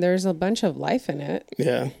and there's a bunch of life in it.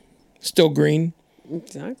 Yeah. Still green.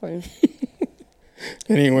 Exactly.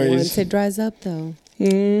 Anyways. Once it dries up, though.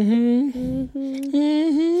 Mm-hmm.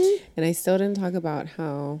 And I still didn't talk about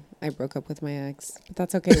how I broke up with my ex. But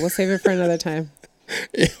that's okay. We'll save it for another time.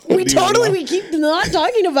 We keep not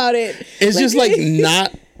talking about it. It's just like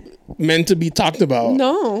not meant to be talked about.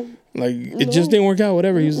 No, Like it just didn't work out.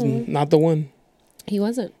 Whatever. He's not the one. he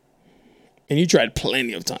wasn't. And you tried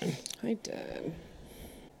plenty of time. I did.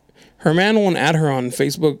 Her man won't add her on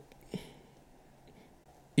Facebook,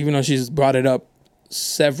 even though she's brought it up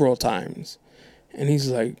several times. And he's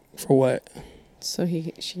like, for what? So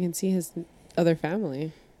she can see his other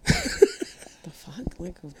family. The fuck?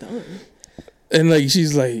 Like, I'm done. And like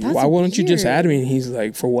she's like, That's why wouldn't you just weird. add me? And he's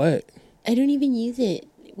like, for what? I don't even use it.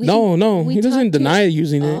 No, we he doesn't talked to- deny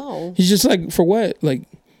using Oh. it. He's just like, for what? Like,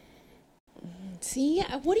 See,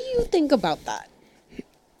 what do you think about that?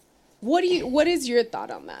 What is your thought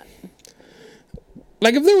on that?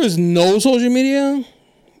 like if there was no social media,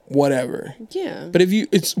 whatever. Yeah. But if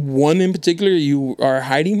it's one in particular you are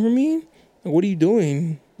hiding from me, like, what are you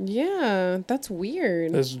doing? Yeah, that's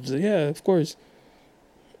weird. Yeah, of course.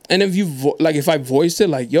 And if you if I voiced it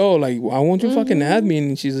like, yo, like, why won't you fucking add me?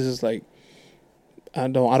 And she's just like, I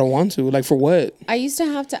don't want to. Like, for what? I used to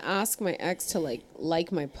have to ask my ex to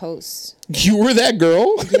like my posts. You were that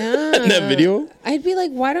girl? Yeah. In that video? I'd be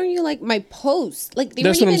like, why don't you like my posts? Like they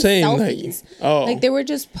That's weren't what I'm even saying, like, selfies. oh. Like they were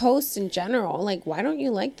just posts in general. Like, why don't you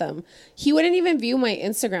like them? He wouldn't even view my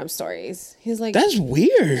Instagram stories. He's like, That's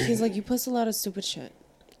weird. he's like, you post a lot of stupid shit.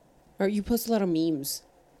 Or you post a lot of memes.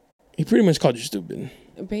 He pretty much called you stupid.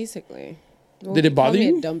 Basically. Well, Did he it bother called me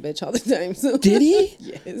you? a dumb bitch all the time. So. Did he?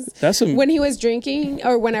 Yes. That's some When he was drinking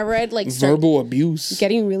or whenever I'd like start verbal abuse.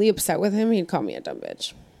 getting really upset with him, he'd call me a dumb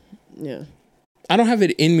bitch. Yeah. I don't have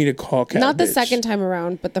it in me to call Kat Not the bitch. second time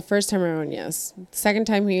around, but the first time around, yes. The second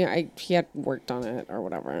time he had worked on it or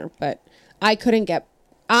whatever, but I couldn't get.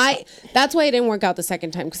 That's why it didn't work out the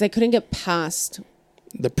second time because I couldn't get past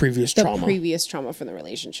The previous the trauma. previous trauma from the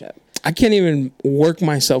relationship. I can't even work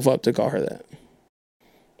myself up to call her that.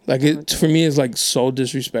 Like it for me is like so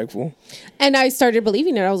disrespectful. And I started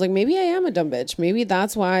believing it. I was like, maybe I am a dumb bitch. Maybe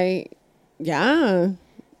that's why. Yeah.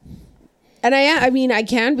 And I mean, I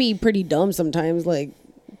can be pretty dumb sometimes. Like,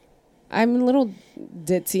 I'm a little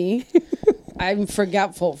ditzy. I'm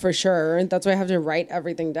forgetful for sure. And that's why I have to write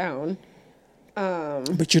everything down.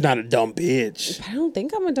 But you're not a dumb bitch. I don't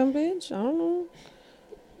think I'm a dumb bitch. I don't know.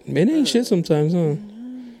 It ain't shit sometimes, huh?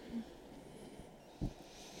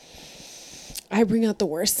 I bring out the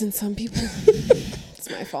worst in some people. It's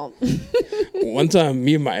my fault. One time,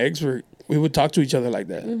 me and my ex we would talk to each other like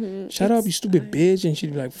that. Shut up, you stupid bitch, and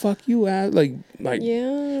she'd be like, "Fuck you, ass." Like,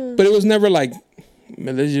 Yeah. But it was never like.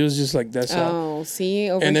 It was just like that's how. Oh, see,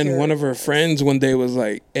 over And then here. one of her friends one day was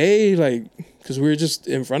like, "Hey, like, because we were just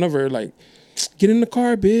in front of her, like, get in the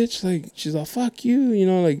car, bitch." Like, she's like, "Fuck you," you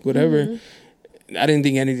know, like whatever. I didn't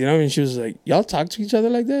think anything of it. And she was like, "Y'all talk to each other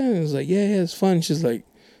like that?" And I was like, "Yeah, it's fun." She's like,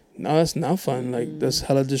 "No, that's not fun. Like, that's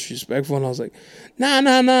hella disrespectful." And I was like, Nah.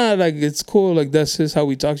 Like, it's cool. Like, that's just how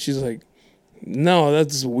we talk." She's like, "No,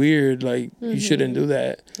 that's weird. Like, you shouldn't do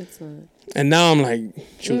that." It's not. And now I'm like,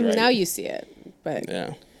 she was right. Now you see it. But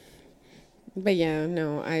Yeah. yeah,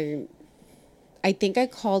 no, I think I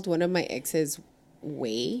called one of my exes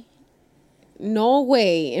no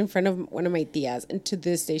way in front of one of my tias, and to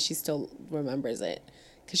this day she still remembers it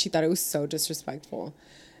because she thought it was so disrespectful.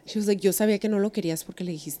 She was like, "Yo sabía que no lo querías porque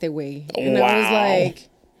le dijiste güey," and I was Wow. like,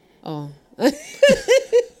 "Oh,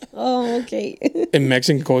 oh, okay." In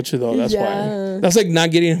Mexican culture, though, that's Yeah. why. That's like not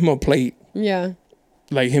getting him a plate. Yeah,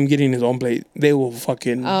 like him getting his own plate, they will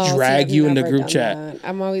fucking Oh, drag see, I've you in the never group done chat. that.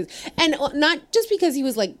 I'm always, and not just because he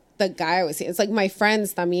was like the guy I was seeing. It's like my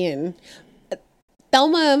friends también.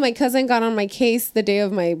 Thelma, my cousin, got on my case the day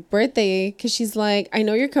of my birthday because she's like, I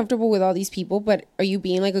know you're comfortable with all these people, but are you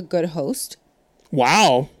being like a good host?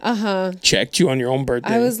 Wow. Uh-huh. Checked you on your own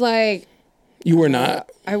birthday. I was like, you were not.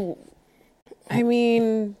 I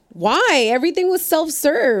mean, why? Everything was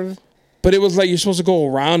self-serve. But it was like you're supposed to go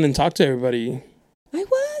around and talk to everybody. I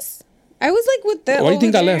was like with the. Why do you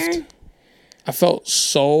think I over left? there. I felt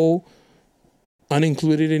so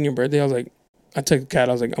unincluded in your birthday. I was like, I took the cat.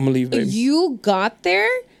 I was like, I'm gonna leave, babe. You got there,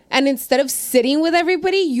 and instead of sitting with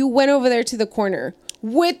everybody, you went over there to the corner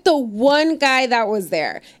with the one guy that was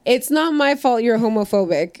there. It's not my fault you're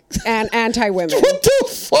homophobic and anti-women. What the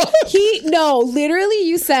fuck? Literally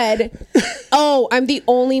you said, oh, I'm the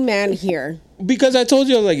only man here. Because I told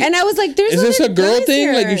you, I was like, And I was like, there's is this other a girl guys thing?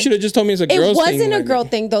 here. Like, you should have just told me it's a girl thing. It wasn't a Like, girl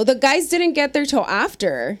thing, though. The guys didn't get there till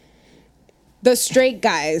after. The straight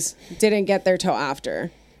guys didn't get there till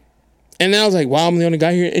after. And then I was like, wow, I'm the only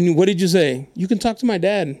guy here. And what did you say? You can talk to my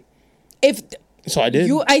dad. So I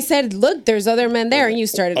did. I said, look, there's other men there, and you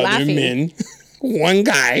started Other laughing. men. One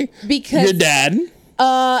guy. Because your dad.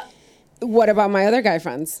 What about my other guy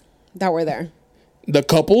friends that were there? The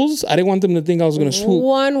couples. I didn't want them to think I was going to swoop.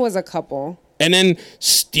 One was a couple. And then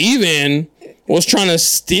Steven was trying to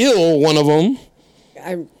steal one of them.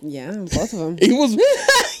 Both of them. He was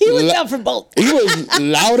down for both. He was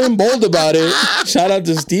loud and bold about it. Shout out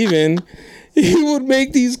to Steven. He would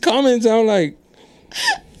make these comments. I'm like,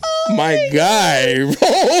 my guy, bro.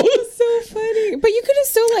 So funny. But you could have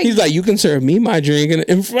still like. He's like, you can serve me my drink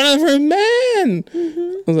in front of her man. Mm-hmm.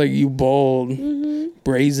 I was like, you bold,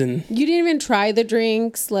 brazen. You didn't even try the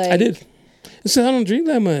drinks. Like I did. I said I don't drink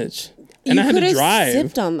that much, and I had to drive.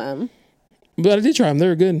 Sipped on them. But I did try them. They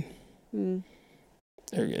were good.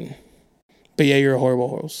 They were good. But yeah, you're a horrible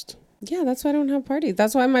host. Yeah, that's why I don't have parties.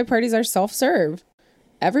 That's why my parties are self-serve.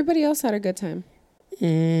 Everybody else had a good time.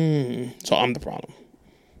 So I'm the problem.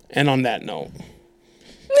 And on that note,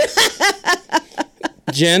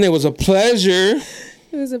 Jen, it was a pleasure.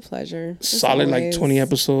 It was a pleasure. Solid like 20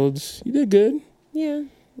 episodes. You did good. Yeah.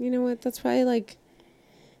 You know what? This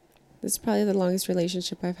is probably the longest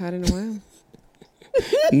relationship I've had in a while.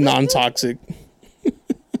 Non-toxic.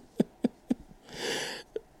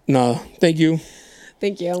 No, thank you.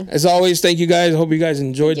 Thank you. As always, thank you guys. Hope you guys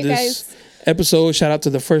enjoyed this episode. Shout out to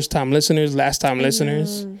the first-time listeners, last-time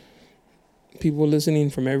listeners. People listening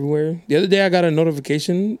from everywhere. The other day, I got a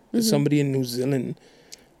notification that somebody in New Zealand.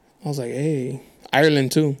 I was like, hey,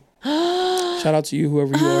 Ireland too. Shout out to you,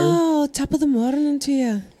 whoever you are. Oh, top of the morning to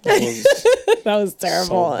you. That was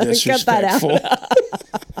terrible. So disrespectful. Cut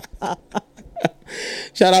that out.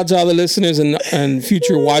 Shout out to all the listeners and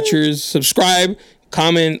future watchers. Subscribe,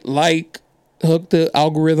 comment, like, hook the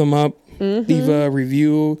algorithm up, leave a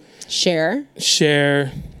review, share.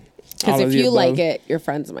 Because if you like it, your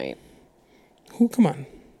friends might. Who? Come on.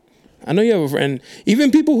 I know you have a friend. Even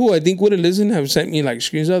people who I think wouldn't listen have sent me like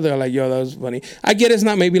screenshots. They're like, yo, that was funny. I get it's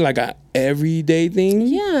not maybe like a everyday thing.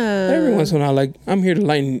 Yeah. But every once in a while, like, I'm here to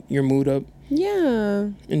lighten your mood up. Yeah.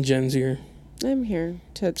 And Jen's here. I'm here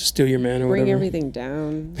to steal your man or bring whatever. everything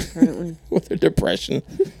down, apparently. With her depression.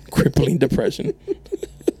 Crippling depression.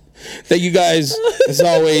 Thank you guys. As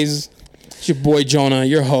always, it's your boy Jonah,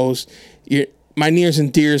 your host. My nearest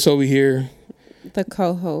and dearest over here. The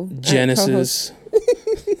co-host. Genesis.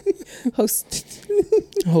 Host.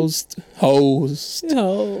 Host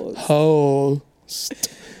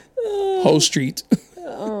Street.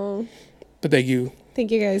 Oh. But thank you.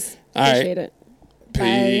 Thank you guys. All right. Appreciate it.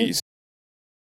 Peace.